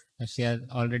face. She had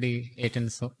already eaten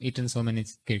so many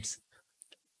kids.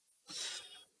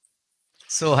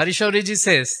 So Harishauriji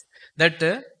says that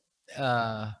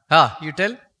you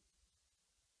tell.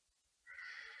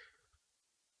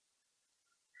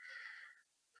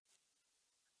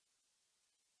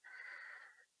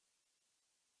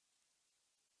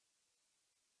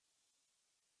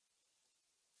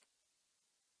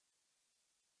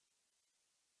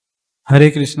 हरे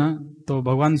कृष्णा। तो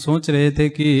भगवान सोच रहे थे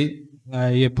कि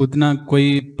ये पुतना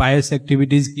कोई पायस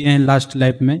activities किए हैं लास्ट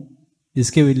लाइफ में,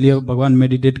 इसके लिए भगवान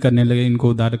मेडिटेट करने लगे इनको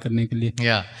उद्धार करने के लिए।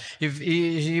 Yeah, if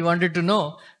he wanted to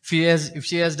know if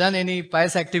she has done any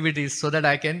pious activities so that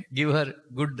I can give her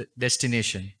good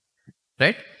destination,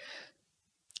 right?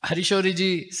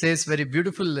 Harishauriji says very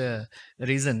beautiful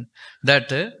reason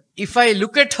that if I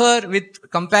look at her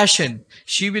with compassion,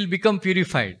 she will become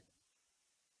purified.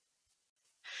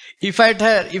 If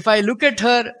I look at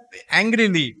her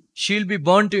angrily, she will be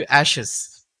burned to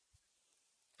ashes.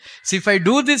 So if I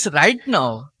do this right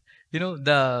now,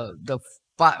 the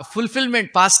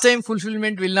pastime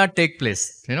fulfillment will not take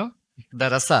place. The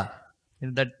rasa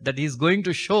that he is going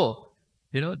to show,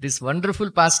 this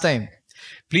wonderful pastime.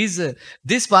 Please,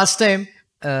 this pastime,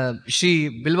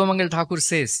 Shri Bilvamangal Thakur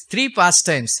says, 3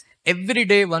 pastimes every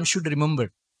day one should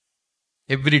remember.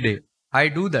 Every day. I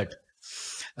do that.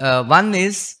 One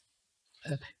is,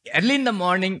 early in the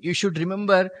morning, you should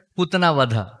remember Putana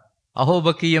Vadha.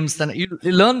 Ahobakiyam Stana. You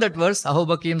learn that verse,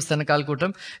 Ahobakiyam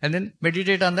Stanakalkutam, and then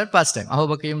meditate on that pastime,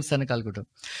 Ahobakiyam Stanakalkutam.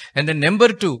 And then number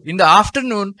 2, in the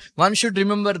afternoon, one should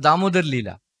remember Damodar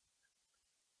Leela.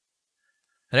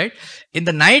 Right? In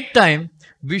the night time,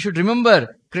 we should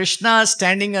remember Krishna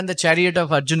standing on the chariot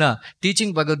of Arjuna,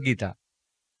 teaching Bhagavad Gita.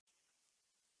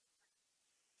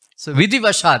 So, Vidhi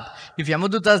Vashat, if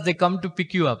Yamadutas, they come to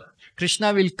pick you up,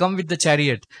 Krishna will come with the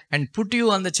chariot and put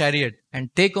you on the chariot and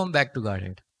take him back to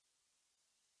Godhead.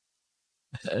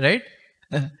 Right?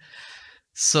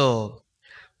 So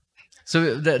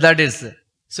that is.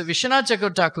 So Vishwanath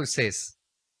Chakravarti Thakur says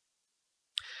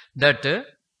that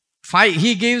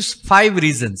he gives 5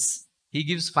 reasons. He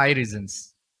gives 5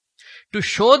 reasons to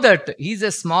show that he is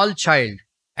a small child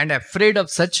and afraid of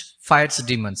such fierce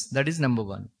demons. That is number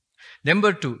 1.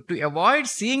 Number 2, to avoid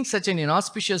seeing such an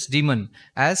inauspicious demon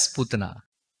as Putana.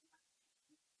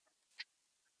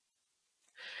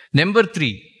 Number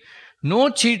 3, no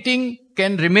cheating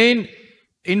can remain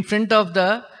in front of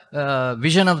the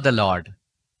vision of the Lord.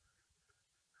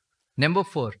 Number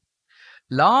 4,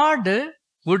 Lord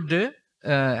would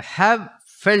have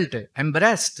felt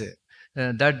embarrassed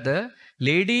that the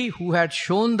lady who had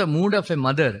shown the mood of a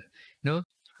mother,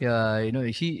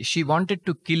 she wanted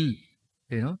to kill,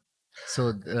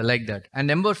 so like that. And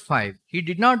number 5, he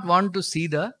did not want to see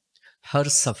her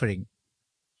suffering.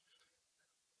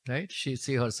 Right? She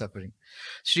see her suffering.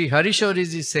 Sri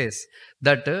Harishauriji says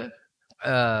that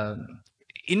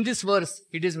in this verse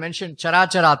it is mentioned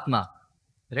Characharatma.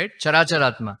 Right?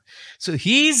 Characharatma. So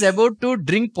he is about to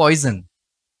drink poison.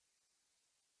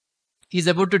 He is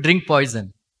about to drink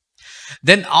poison.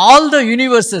 Then all the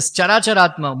universes,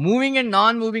 Characharatma, moving and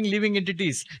non-moving living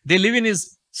entities, they live in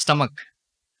his stomach.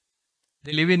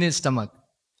 They live in his stomach.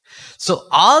 So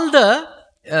all the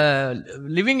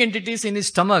living entities in his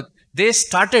stomach, they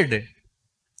started,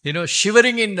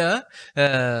 shivering in the,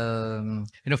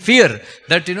 fear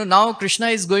that, now Krishna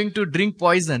is going to drink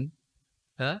poison.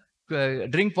 So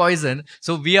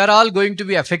we are all going to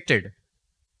be affected.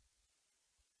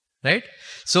 Right?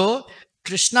 So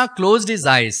Krishna closed his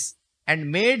eyes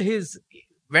and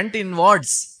went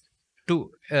inwards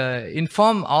to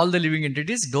inform all the living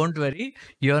entities, don't worry,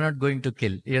 you are not going to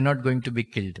kill. You are not going to be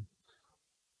killed.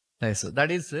 So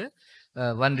that is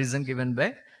one reason given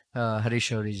by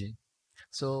Harishauriji.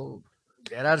 So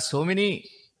there are so many.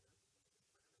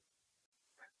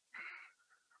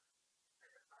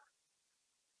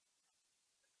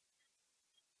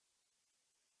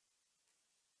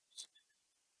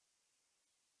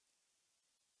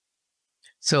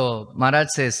 So Maharaj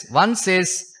says, one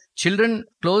says, children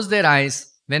close their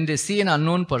eyes when they see an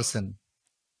unknown person.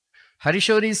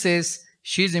 Harishauri says,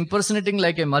 she is impersonating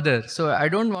like a mother, so I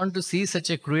don't want to see such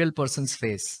a cruel person's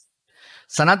face.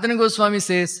 Sanatana Goswami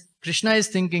says, Krishna is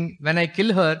thinking, when I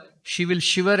kill her, she will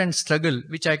shiver and struggle,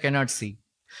 which I cannot see.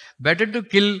 Better to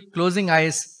kill closing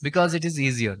eyes because it is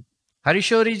easier.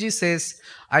 Harishauriji says,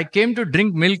 I came to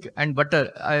drink milk and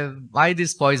butter. Why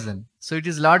this poison? So it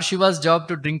is Lord Shiva's job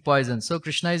to drink poison. So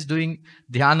Krishna is doing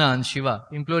dhyana on Shiva,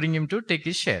 imploring him to take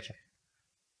his share.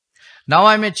 Now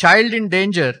I am a child in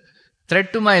danger,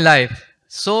 threat to my life.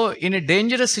 So in a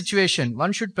dangerous situation,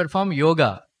 one should perform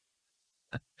yoga,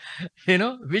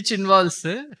 which involves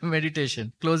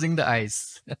meditation, closing the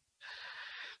eyes.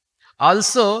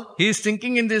 Also, he is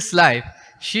thinking in this life,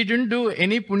 she didn't do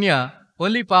any punya,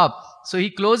 only pap. So he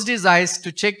closed his eyes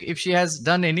to check if she has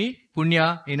done any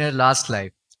punya in her last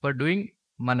life for doing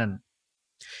manan.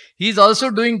 He is also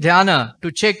doing dhyana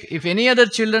to check if any other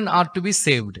children are to be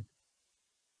saved.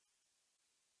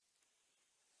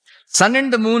 Sun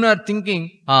and the moon are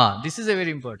thinking, this is a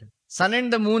very important. Sun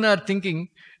and the moon are thinking,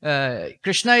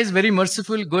 Krishna is very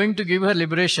merciful, going to give her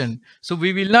liberation. So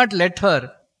we will not let her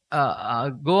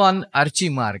go on Archi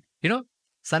Marg.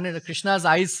 Sun and Krishna's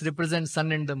eyes represent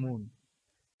sun and the moon.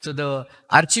 So the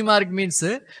Archi Marg means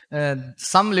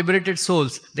some liberated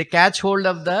souls, they catch hold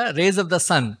of the rays of the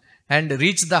sun and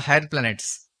reach the higher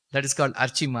planets. That is called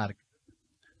Archi Marg.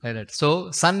 Like that.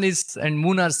 So sun and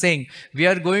moon are saying, we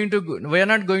are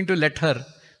not going to let her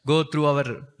go through our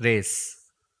race.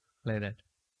 Like that.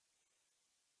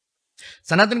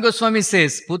 Sanatana Goswami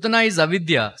says, Putana is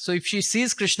avidya. So if she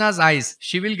sees Krishna's eyes,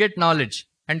 she will get knowledge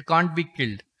and can't be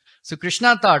killed. So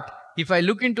Krishna thought, if I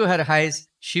look into her eyes,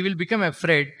 she will become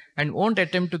afraid and won't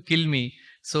attempt to kill me.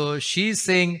 So she is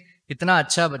saying, Itna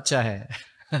acha bacha hai.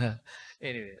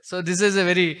 Anyway, so this is a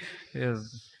very,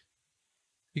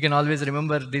 you can always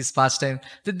remember this pastime.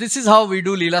 This is how we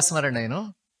do Leela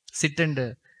Smarana, sit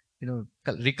and,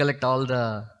 recollect all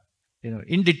the,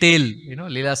 in detail,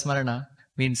 Leela Smarana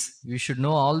means you should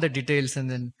know all the details and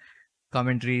then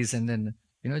commentaries and then,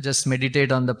 just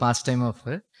meditate on the pastime of,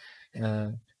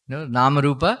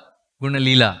 Ramarupa Guna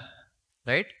Leela,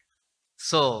 right?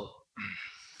 So,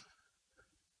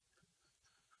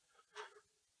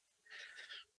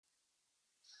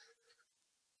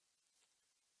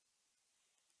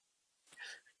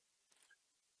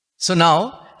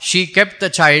 now she kept the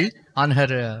child on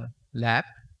her lap.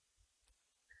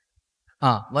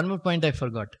 One more point I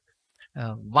forgot.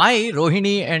 Why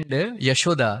Rohini and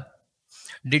Yashoda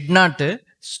did not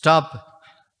stop,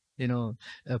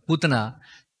 Putana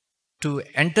to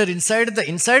enter inside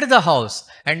the house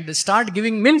and start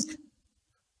giving milk?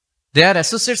 They are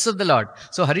associates of the Lord.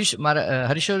 So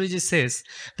Harishauriji says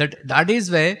that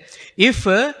is why if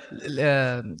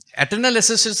eternal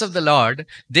associates of the Lord,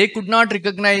 they could not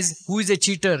recognize who is a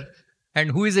cheater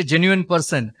and who is a genuine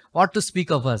person, what to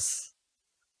speak of us.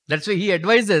 That's why he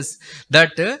advises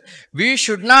that we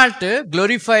should not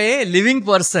glorify a living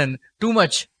person too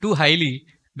much, too highly,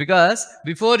 because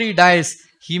before he dies,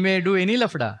 he may do any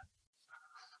lafda.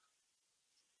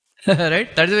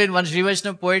 Right? That is why one Sri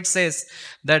Vaishnava poet says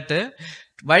that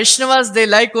Vaishnavas, they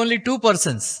like only two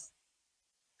persons.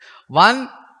 One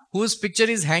whose picture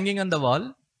is hanging on the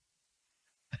wall,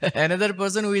 another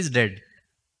person who is dead.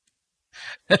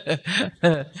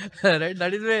 Right?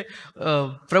 That is why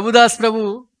Prabhudas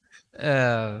Prabhu,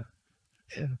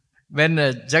 when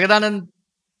Jagadanand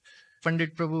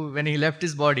Pandit Prabhu, when he left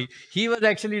his body, he was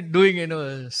actually doing,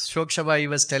 Shok Shaba, he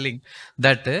was telling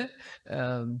that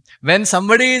when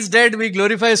somebody is dead, we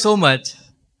glorify so much.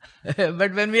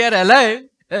 But when we are alive,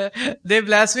 they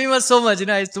blaspheme us so much. tum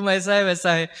aisa hai, vaisa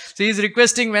hai. So he is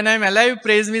requesting, when I am alive,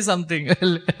 praise me something.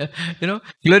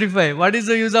 Glorify. What is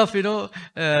the use of,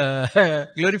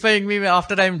 glorifying me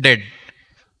after I am dead?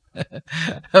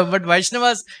 But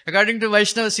Vaishnavas, according to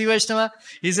Vaishnava, Sri Vaishnava,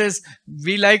 he says,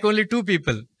 we like only two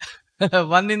people.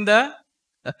 One in the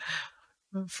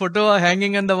photo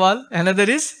hanging on the wall, another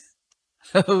is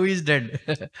who is dead.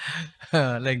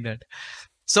 Like that.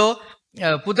 So,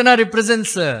 Putana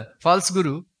represents false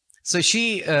guru. So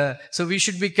so we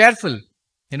should be careful.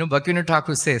 Bhaktivinoda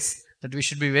Thakur says that we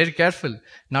should be very careful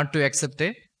not to accept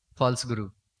a false guru.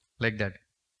 Like that.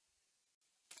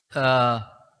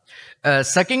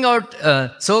 Sucking out,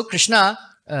 so Krishna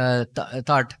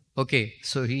thought, okay,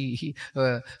 so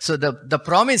so the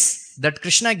promise that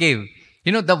Krishna gave,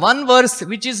 the one verse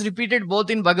which is repeated both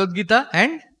in Bhagavad Gita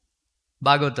and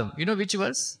Bhagavatam. Which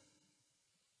verse?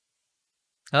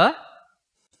 Patram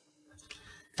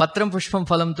pushpam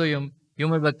phalam toyam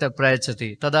yumar bhakta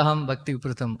prayachati tadaham bhakti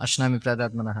upratam ashnami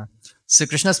pradatmanaha. So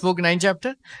Krishna spoke 9th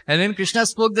chapter, and then Krishna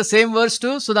spoke the same verse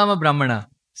to Sudama Brahmana,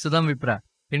 Sudam Vipra,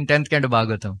 in 10th canto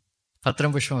Bhagavatam.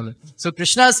 Patram pushpam. So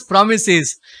Krishna's promise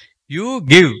is, you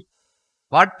give.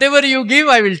 Whatever you give,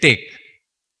 I will take.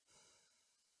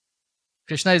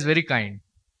 Krishna is very kind.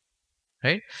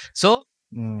 Right? So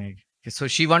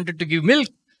she wanted to give milk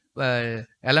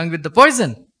along with the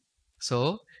poison.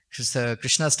 So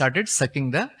Krishna started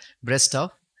sucking the breast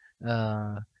of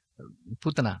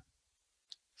Putana.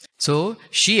 So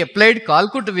she applied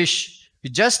Kalkut vish.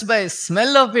 Just by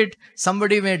smell of it,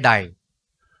 somebody may die.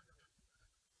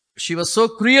 she was so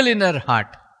cruel in her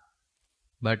heart.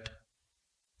 But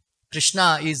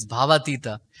Krishna is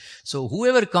Bhavatita. So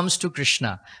whoever comes to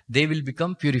Krishna, they will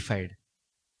become purified.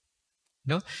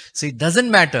 So it doesn't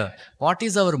matter what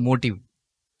is our motive.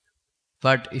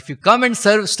 But if you come and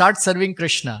start serving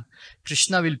Krishna,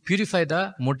 Krishna will purify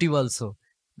the motive also,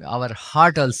 our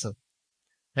heart also.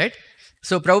 Right?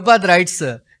 So Prabhupada writes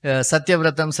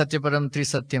Satyavratam, Satyaparam,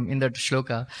 Trisatyam in that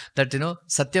shloka, that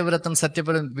Satyavratam,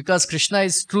 Satyaparam, because Krishna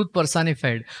is truth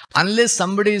personified. Unless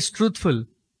somebody is truthful,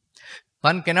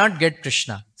 one cannot get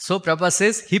Krishna. So Prabhupada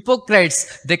says,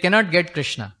 hypocrites, they cannot get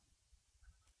Krishna.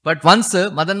 But once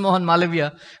Madan Mohan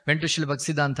Malaviya went to Srila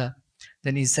Bhaktisiddhanta,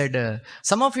 then he said,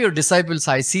 some of your disciples,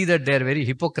 I see that they are very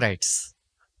hypocrites.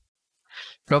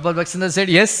 Prabhupada Bhaktisiddhanta said,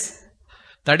 yes,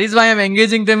 that is why I am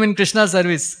engaging them in Krishna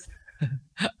service.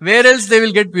 Where else they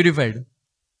will get purified?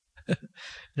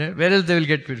 Where else they will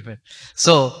get purified?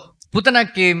 So,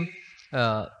 Putana came.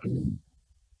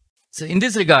 So, in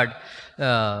this regard,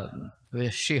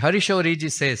 Shri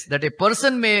Harishauriji says that a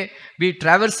person may be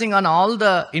traversing on all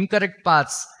the incorrect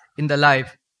paths in the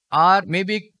life, or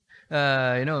maybe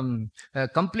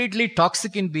completely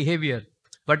toxic in behavior.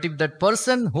 But if that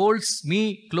person holds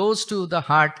me close to the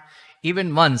heart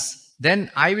even once, then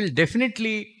I will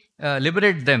definitely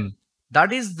liberate them.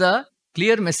 That is the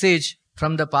clear message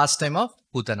from the pastime of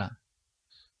Putana.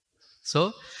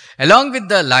 So, along with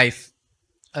the life,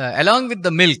 along with the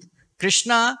milk,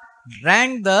 Krishna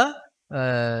drank the,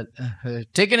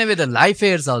 taken away the life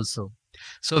airs also.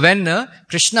 So, when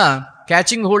Krishna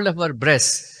catching hold of her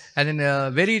breast and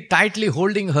then very tightly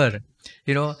holding her,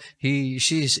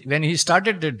 when he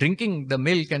started drinking the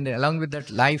milk and along with that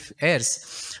life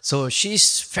airs, so she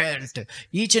felt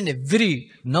each and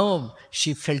every nerve,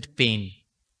 she felt pain.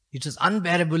 It was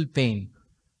unbearable pain,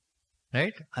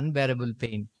 right? Unbearable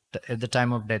pain at the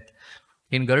time of death.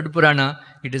 In Garuda Purana,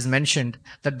 it is mentioned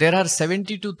that there are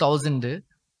 72,000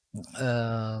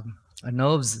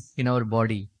 nerves in our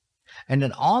body. And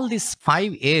then all these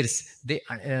 5 airs,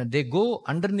 they go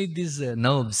underneath these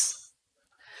nerves.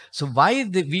 So why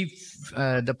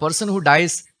the person who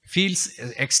dies feels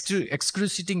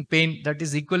excruciating pain that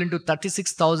is equivalent to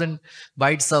 36,000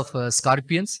 bites of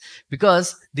scorpions?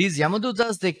 Because these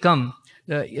Yamadutas, they come,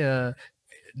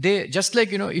 they just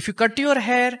like, if you cut your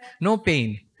hair, no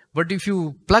pain. But if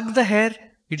you pluck the hair,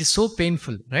 it is so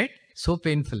painful, right? So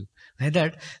painful. Like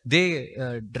that,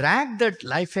 they drag that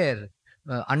life hair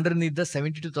underneath the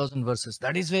 72,000 verses.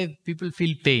 That is why people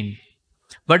feel pain.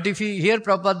 But if you hear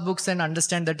Prabhupada books and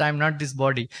understand that I am not this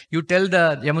body, you tell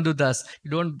the Yamadutas, you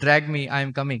don't drag me, I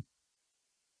am coming.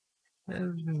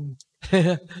 No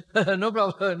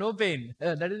problem, no pain.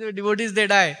 That is why devotees, they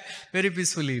die very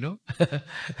peacefully, right?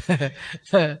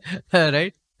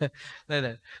 Like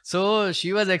that. So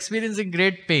she was experiencing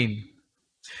great pain.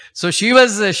 So she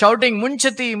was shouting,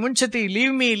 Munchati, Munchati,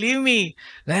 leave me, leave me.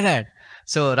 Like that.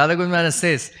 So Radha Govinda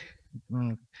says,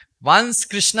 once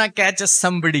Krishna catches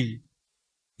somebody,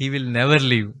 he will never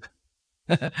leave.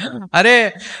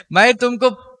 अरे मैं तुमको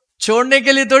छोड़ने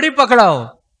के लिए थोड़ी पकड़ा हूं,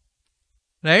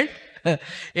 right?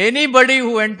 Anybody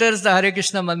who enters the Hare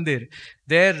Krishna Mandir,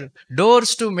 their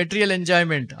doors to material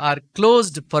enjoyment are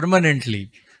closed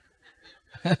permanently.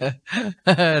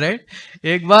 Right?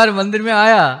 एक बार मंदिर में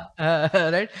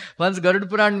आया, right? Once Garuda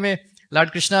Puran में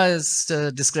Lord Krishna is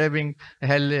describing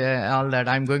hell, all that.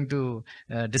 I'm going to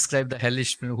describe the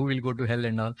hellish, who will go to hell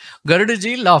and all. Garuda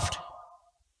ji laughed.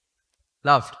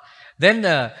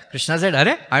 Then Krishna said,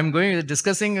 Are, I'm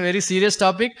discussing a very serious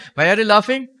topic. Why are you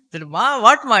laughing? He said,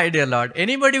 what, my dear Lord?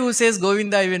 Anybody who says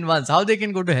Govinda even once, how they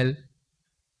can go to hell?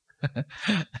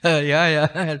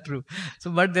 Yeah, true.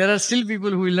 So, but there are still people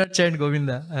who will not chant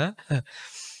Govinda.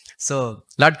 So,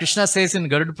 Lord Krishna says in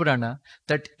Garuda Purana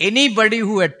that anybody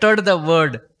who uttered the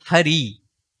word Hari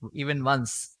even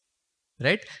once,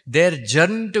 right, their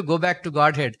journey to go back to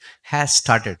Godhead has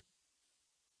started.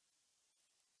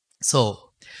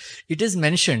 So, it is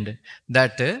mentioned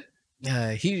that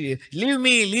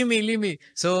leave me.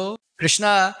 So,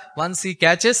 Krishna, once he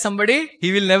catches somebody,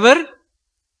 he will never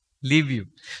leave you.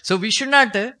 So, we should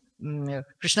not,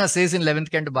 Krishna says in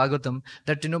 11th canto Bhagavatam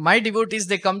that, my devotees,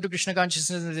 they come to Krishna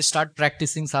consciousness and they start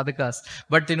practicing sadhakas.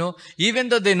 But, even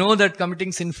though they know that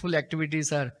committing sinful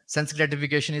activities or sense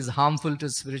gratification is harmful to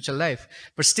spiritual life,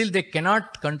 but still they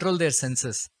cannot control their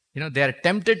senses. They are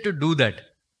tempted to do that.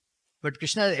 But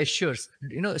Krishna assures,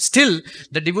 still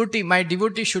the devotee, my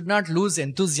devotee should not lose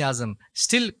enthusiasm.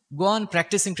 Still go on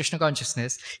practicing Krishna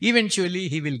consciousness. Eventually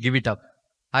he will give it up.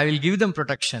 I will give them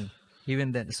protection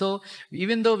even then. So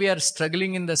even though we are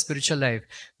struggling in the spiritual life,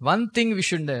 one thing we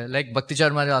should, like Bhakti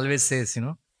Charma always says,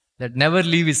 that never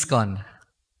leave ISKCON.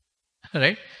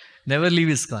 Right? Never leave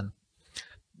ISKCON.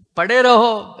 पड़े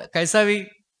रहो कैसा भी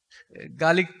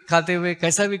गाली खाते हुए,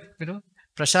 कैसा भी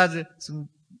प्रसाद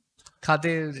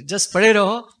खाते, just पड़े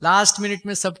रहो, last minute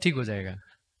में सब ठीक हो जाएगा.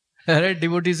 Right?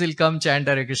 Devotees will come chant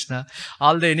Hare Krishna.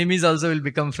 All the enemies also will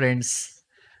become friends.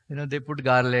 They put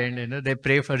garland, they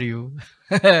pray for you.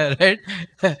 Right?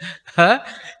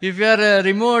 If you are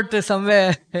remote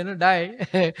somewhere,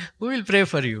 die, who will pray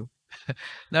for you?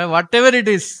 Now, whatever it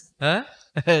is,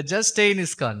 just stay in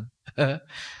ISKCON.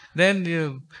 Then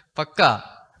you, pakka,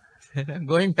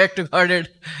 going back to Godhead,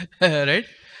 right?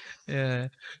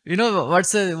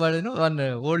 What's one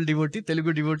old devotee,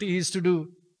 Telugu devotee, he used to do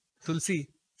Tulsi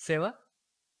Seva.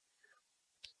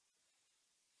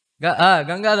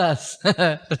 Gangadas,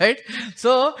 right.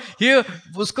 सो ये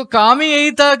उसको काम ही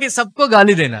यही था कि सबको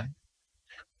गाली देना.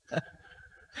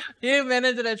 ये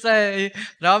मैनेजर ऐसा है,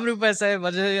 रामरूप ऐसा है,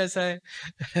 वजह ऐसा है.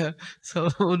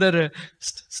 सो उधर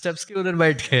स्टेप्स के उधर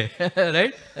बैठ के,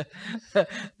 right.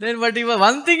 Then what he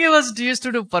one thing he used to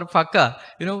do for फक्का,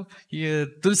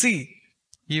 Tulsi,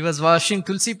 he was washing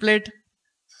Tulsi plate,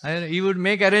 he would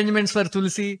make arrangements for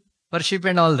Tulsi worship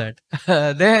and all that.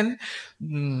 Then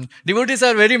devotees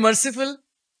are very merciful,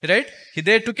 right?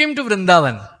 They took him to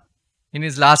Vrindavan in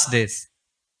his last days.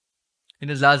 And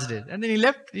then he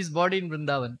left his body in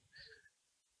Vrindavan.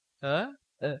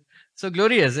 So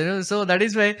glorious, so that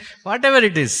is why whatever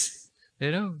it is,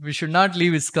 we should not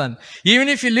leave ISKCON. Even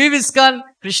if you leave ISKCON,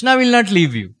 Krishna will not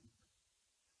leave you.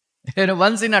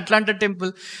 Once in Atlanta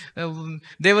temple,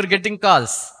 they were getting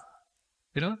calls.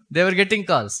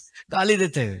 Gali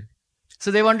dete hai. So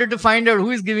they wanted to find out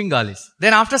who is giving galis.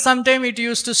 Then after some time it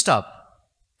used to stop.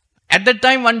 At that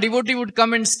time one devotee would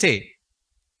come and stay.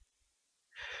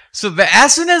 So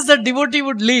as soon as the devotee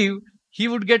would leave, they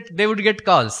would get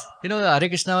calls. Hare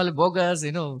Krishna wale bogus,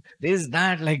 this,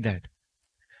 that, like that.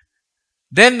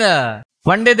 Then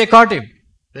one day they caught him.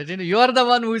 That, you are the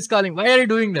one who is calling. Why are you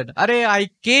doing that? Arey, I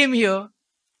came here,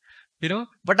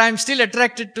 but I am still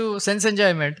attracted to sense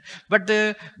enjoyment. But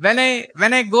when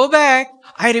I go back,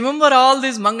 I remember all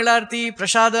this Mangalarti,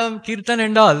 Prasadam, Kirtan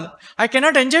and all. I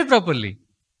cannot enjoy properly.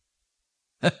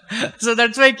 So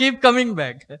that's why I keep coming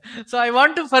back. So I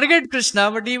want to forget Krishna,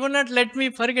 but he will not let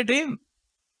me forget him.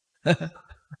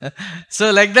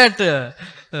 So like that,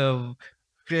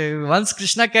 once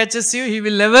Krishna catches you, he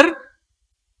will never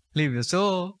leave you.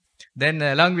 So then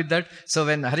along with that, so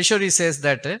when Harishori says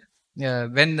that,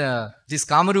 when this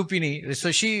Kamarupini,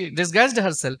 so she disguised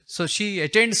herself, so she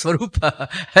attained Swarupa,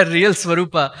 her real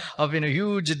Swarupa of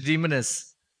huge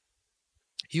demoness.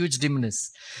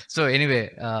 So anyway,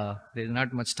 there is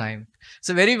not much time.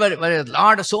 So very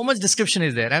so much description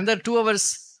is there. And there are 2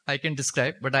 hours I can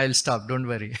describe, but I will stop. Don't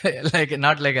worry.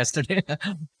 Not like yesterday.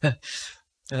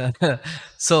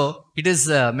 So it is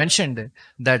mentioned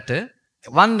that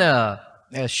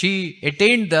she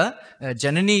attained the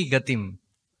Janani Gatim.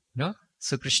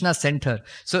 So Krishna sent her.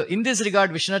 So in this regard,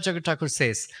 Vishwanath Chakravarti Thakur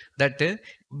says that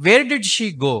where did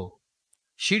she go?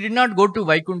 She did not go to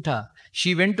Vaikuntha.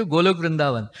 She went to Golok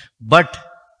Vrindavan. But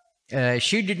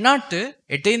she did not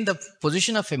attain the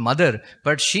position of a mother,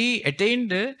 but she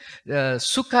attained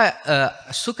Sukha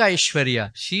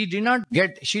Ishwarya. She did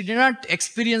not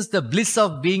experience the bliss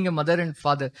of being a mother and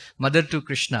mother to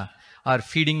Krishna, or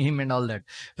feeding him and all that.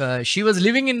 She was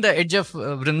living in the edge of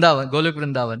Vrindavan, Golok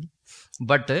Vrindavan,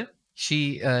 but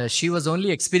she was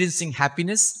only experiencing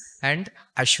happiness and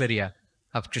Aishwarya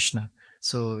of Krishna.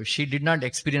 So she did not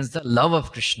experience the love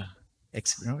of Krishna.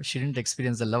 She didn't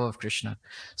experience the love of Krishna.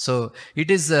 So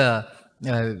it is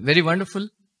very wonderful.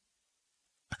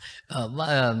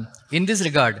 In this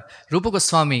regard, Rupa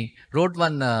Goswami wrote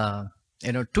one,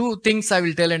 2 things I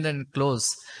will tell and then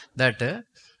close. That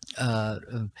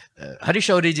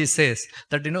Harishauriji says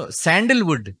that,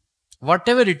 sandalwood,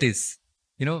 whatever it is,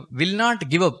 will not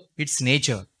give up its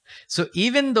nature. So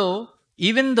even though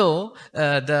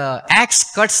the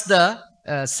axe cuts the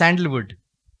sandalwood,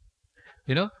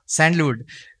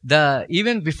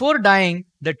 even before dying,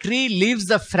 the tree leaves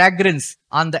the fragrance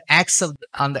on the axe.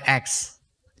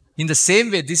 In the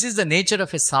same way, this is the nature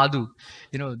of a sadhu.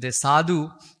 The sadhu,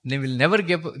 they will never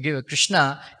give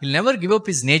Krishna, will never give up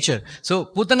his nature. So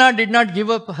Putana did not give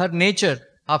up her nature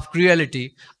of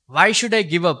cruelty. Why should I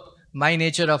give up my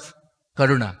nature of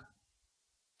Karuna?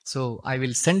 So I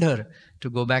will send her to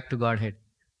go back to Godhead.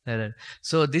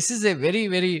 So this is a very,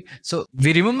 very, so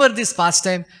we remember this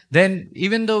pastime. Then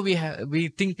even though we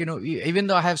think, even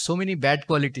though I have so many bad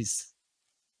qualities,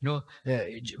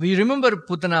 we remember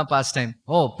Putana pastime.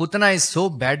 Oh, Putana is so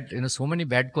bad, so many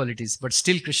bad qualities, but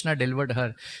still Krishna delivered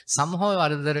her. Somehow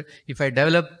or other, if I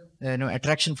develop,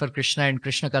 attraction for Krishna and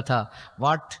Krishna Katha,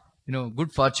 what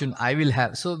good fortune I will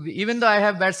have. So even though I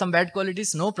have some bad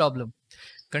qualities, no problem.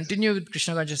 Continue with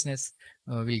Krishna consciousness,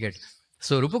 we'll get.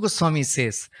 So Rupa Goswami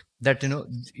says that,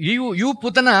 you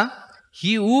Putana,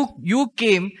 you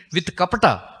came with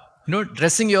kapata,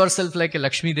 dressing yourself like a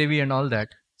Lakshmi Devi and all that,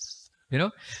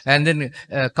 and then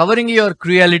covering your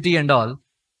cruelty and all.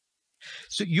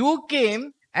 So you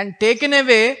came and taken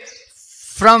away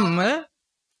from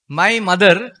my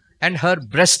mother and her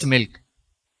breast milk.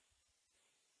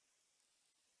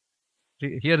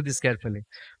 Hear this carefully.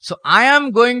 So I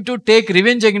am going to take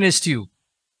revenge against you.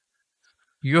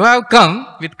 You have come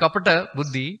with kapata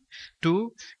buddhi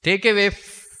to take me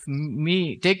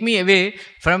away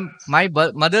from my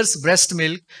mother's breast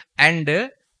milk and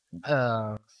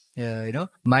from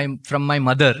my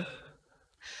mother.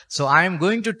 So I am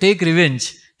going to take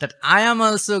revenge that I am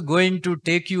also going to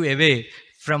take you away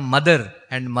from mother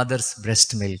and mother's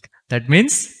breast milk. That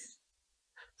means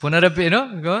Punarapi,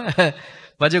 go.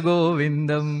 Bhaja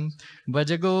Govindam,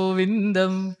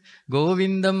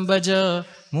 Govindam Bhaja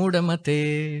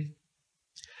Mudamate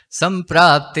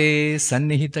Samprapte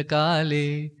Sannihita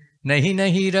Kale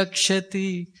Nahi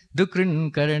Rakshati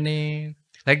Dukrin Karane.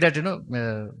 Like that,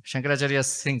 Shankaracharya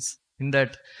sings in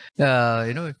that,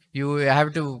 you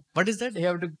have to, what is that? You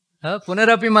have to,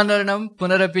 Punarapi Mandaranam,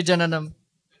 Punarapi Jananam,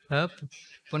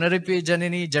 Punarapi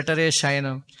Janini Jatare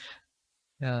Shayanam.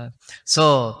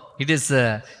 So it is,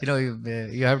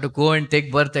 you have to go and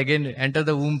take birth again, enter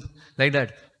the womb, like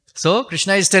that. So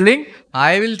Krishna is telling,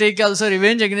 I will take also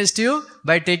revenge against you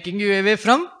by taking you away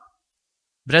from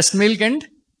breast milk and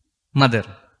mother.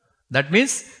 That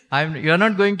means you are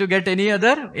not going to get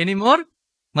any more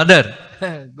mother.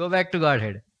 Go back to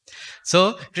Godhead.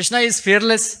 So Krishna is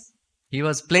fearless. He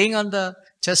was playing on the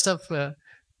chest of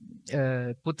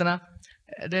Putana.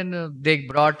 Then they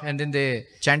brought and then they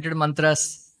chanted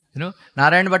mantras.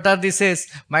 Narayan Bhattardi says,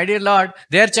 my dear Lord,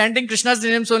 they are chanting Krishna's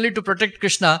names only to protect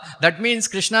Krishna. That means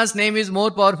Krishna's name is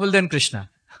more powerful than Krishna.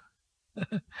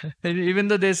 Even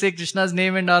though they say Krishna's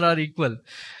name and all are equal.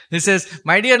 He says,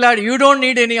 my dear Lord, you don't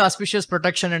need any auspicious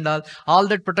protection and all. All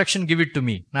that protection, give it to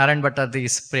me. Narayan Bhattardi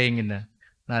is praying in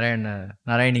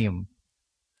Narayaniyam.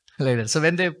 Like that. So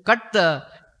when they cut the,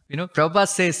 Prabhupada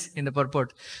says in the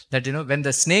purport that, when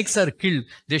the snakes are killed,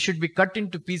 they should be cut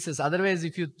into pieces. Otherwise,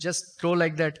 if you just throw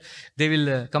like that, they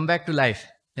will come back to life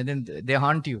and then they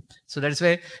haunt you. So that's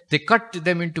why they cut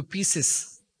them into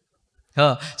pieces.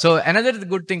 So another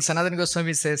good thing, Sanatana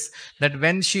Goswami says that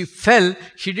when she fell,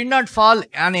 she did not fall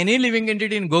on any living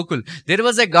entity in Gokul. There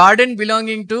was a garden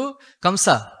belonging to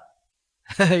Kamsa.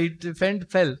 It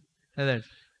fell. Like that.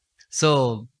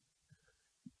 So,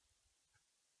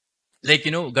 like,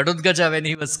 Gadodgaja, when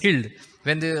he was killed,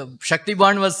 when the Shakti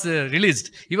Band was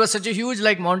released, he was such a huge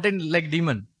mountain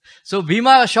demon. So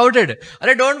Bhima shouted,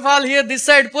 "Arey, don't fall here this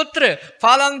side, Putra,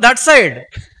 fall on that side."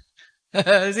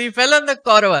 So he fell on the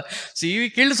Kaurava. See,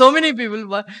 he killed so many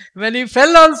people. When he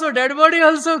fell also, dead body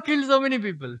also killed so many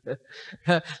people.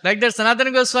 Like that,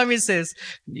 Sanatana Goswami says,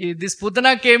 this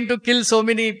Putana came to kill so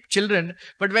many children,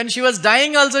 but when she was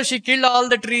dying also, she killed all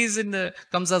the trees in the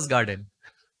Kamsa's garden.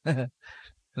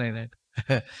 Like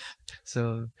that.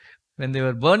 So, when they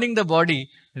were burning the body,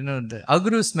 the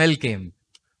agru smell came.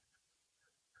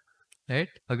 Right?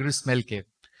 Agru smell came.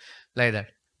 Like that.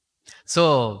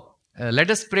 So,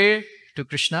 let us pray to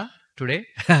Krishna today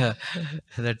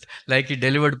that like he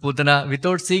delivered Putana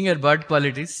without seeing her bad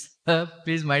qualities.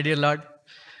 Please, my dear Lord,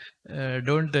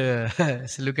 don't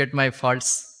look at my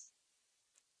faults.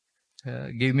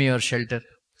 Give me your shelter.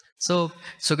 So,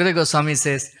 Sukadeva Goswami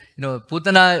says,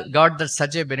 Putana got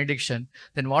such a benediction,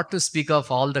 then what to speak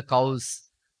of all the cows,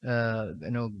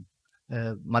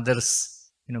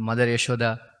 mothers, Mother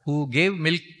Yashoda, who gave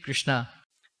milk Krishna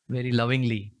very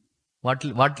lovingly. What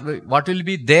will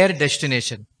be their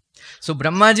destination? So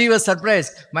Brahmaji was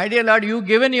surprised. My dear Lord, you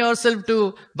given yourself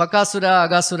to Bakasura,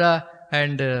 Agasura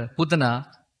and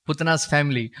Putana's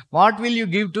family. What will you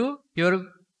give to your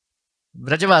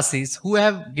Vrajavasis who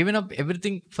have given up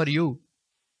everything for you?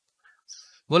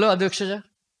 Bolo Adyakshaja,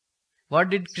 what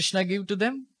did Krishna give to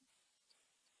them?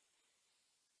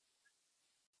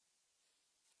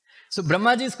 So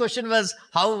Brahmaji's question was,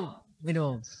 how,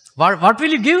 what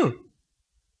will you give?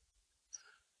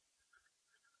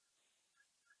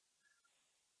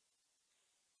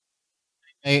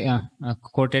 I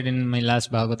quoted in my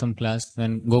last Bhagavatam class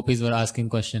when gopis were asking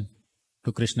question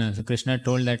to Krishna. So Krishna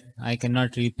told that I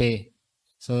cannot repay.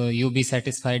 So you be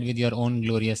satisfied with your own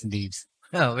glorious deeds.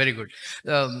 Oh, very good.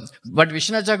 But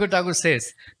Vishwanath Thakur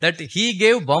says that he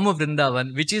gave bomb of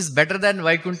Vrindavan, which is better than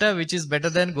Vaikunta, which is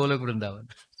better than Golok Vrindavan.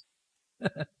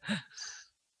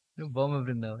 Bomb of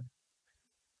Vrindavan.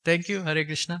 Thank you. Hare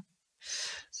Krishna.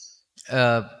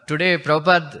 Today,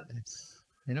 Prabhupada,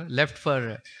 left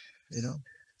for,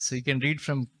 so you can read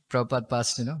from Prabhupada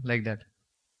past, like that.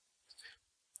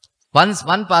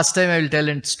 One pastime I will tell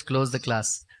and to close the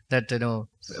class, that,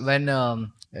 when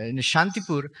in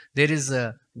Shantipur, there is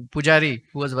a Pujari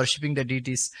who was worshipping the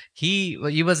deities. He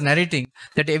was narrating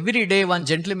that every day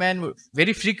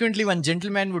very frequently one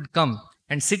gentleman would come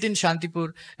and sit in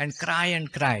Shantipur and cry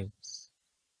and cry.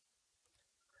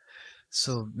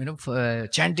 So,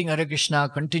 chanting Hare Krishna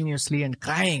continuously and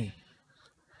crying.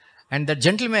 And that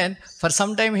gentleman, for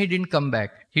some time, he didn't come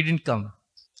back. He didn't come.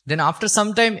 Then after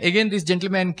some time, again this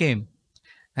gentleman came.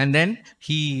 And then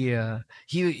he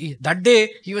that day,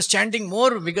 he was chanting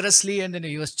more vigorously, and then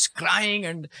he was crying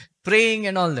and praying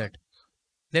and all that.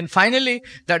 Then finally,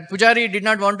 that Pujari did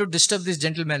not want to disturb this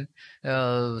gentleman.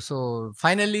 So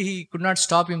finally, he could not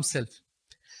stop himself.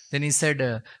 Then he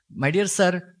said, my dear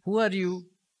sir, who are you?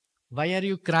 Why are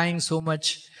you crying so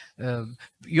much?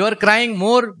 You are crying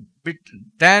more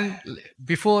than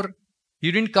before.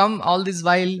 You didn't come all this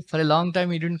while. For a long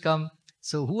time, you didn't come.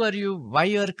 So who are you? Why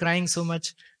you are crying so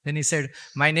much? Then he said,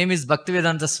 my name is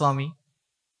Bhaktivedanta Swami.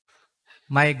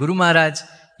 My Guru Maharaj,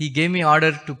 he gave me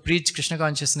order to preach Krishna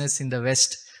consciousness in the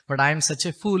West. But I am such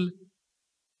a fool.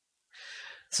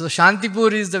 So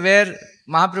Shantipur is where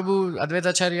Mahaprabhu,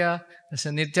 Advaitacharya,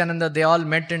 Nityananda, they all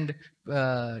met and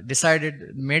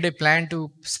made a plan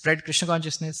to spread Krishna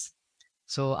consciousness.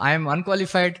 So I am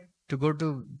unqualified to go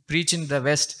to preach in the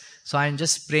West. So I am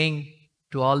just praying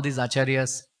to all these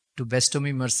acharyas to bestow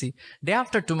me mercy. Day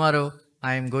after tomorrow,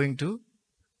 I am going to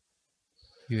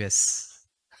US.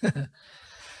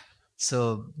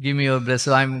 So give me your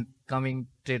blessing. So I am coming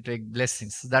to take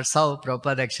blessings. That's how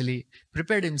Prabhupada actually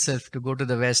prepared himself to go to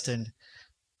the West and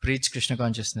preach Krishna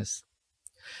consciousness.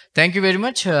 Thank you very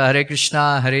much. Hare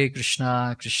Krishna,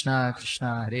 Krishna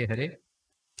Krishna, Hare Hare.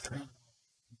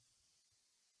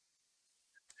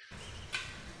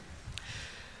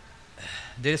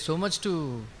 There is so much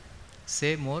to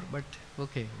say more, but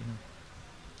okay.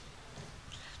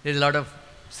 There is a lot of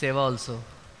seva also.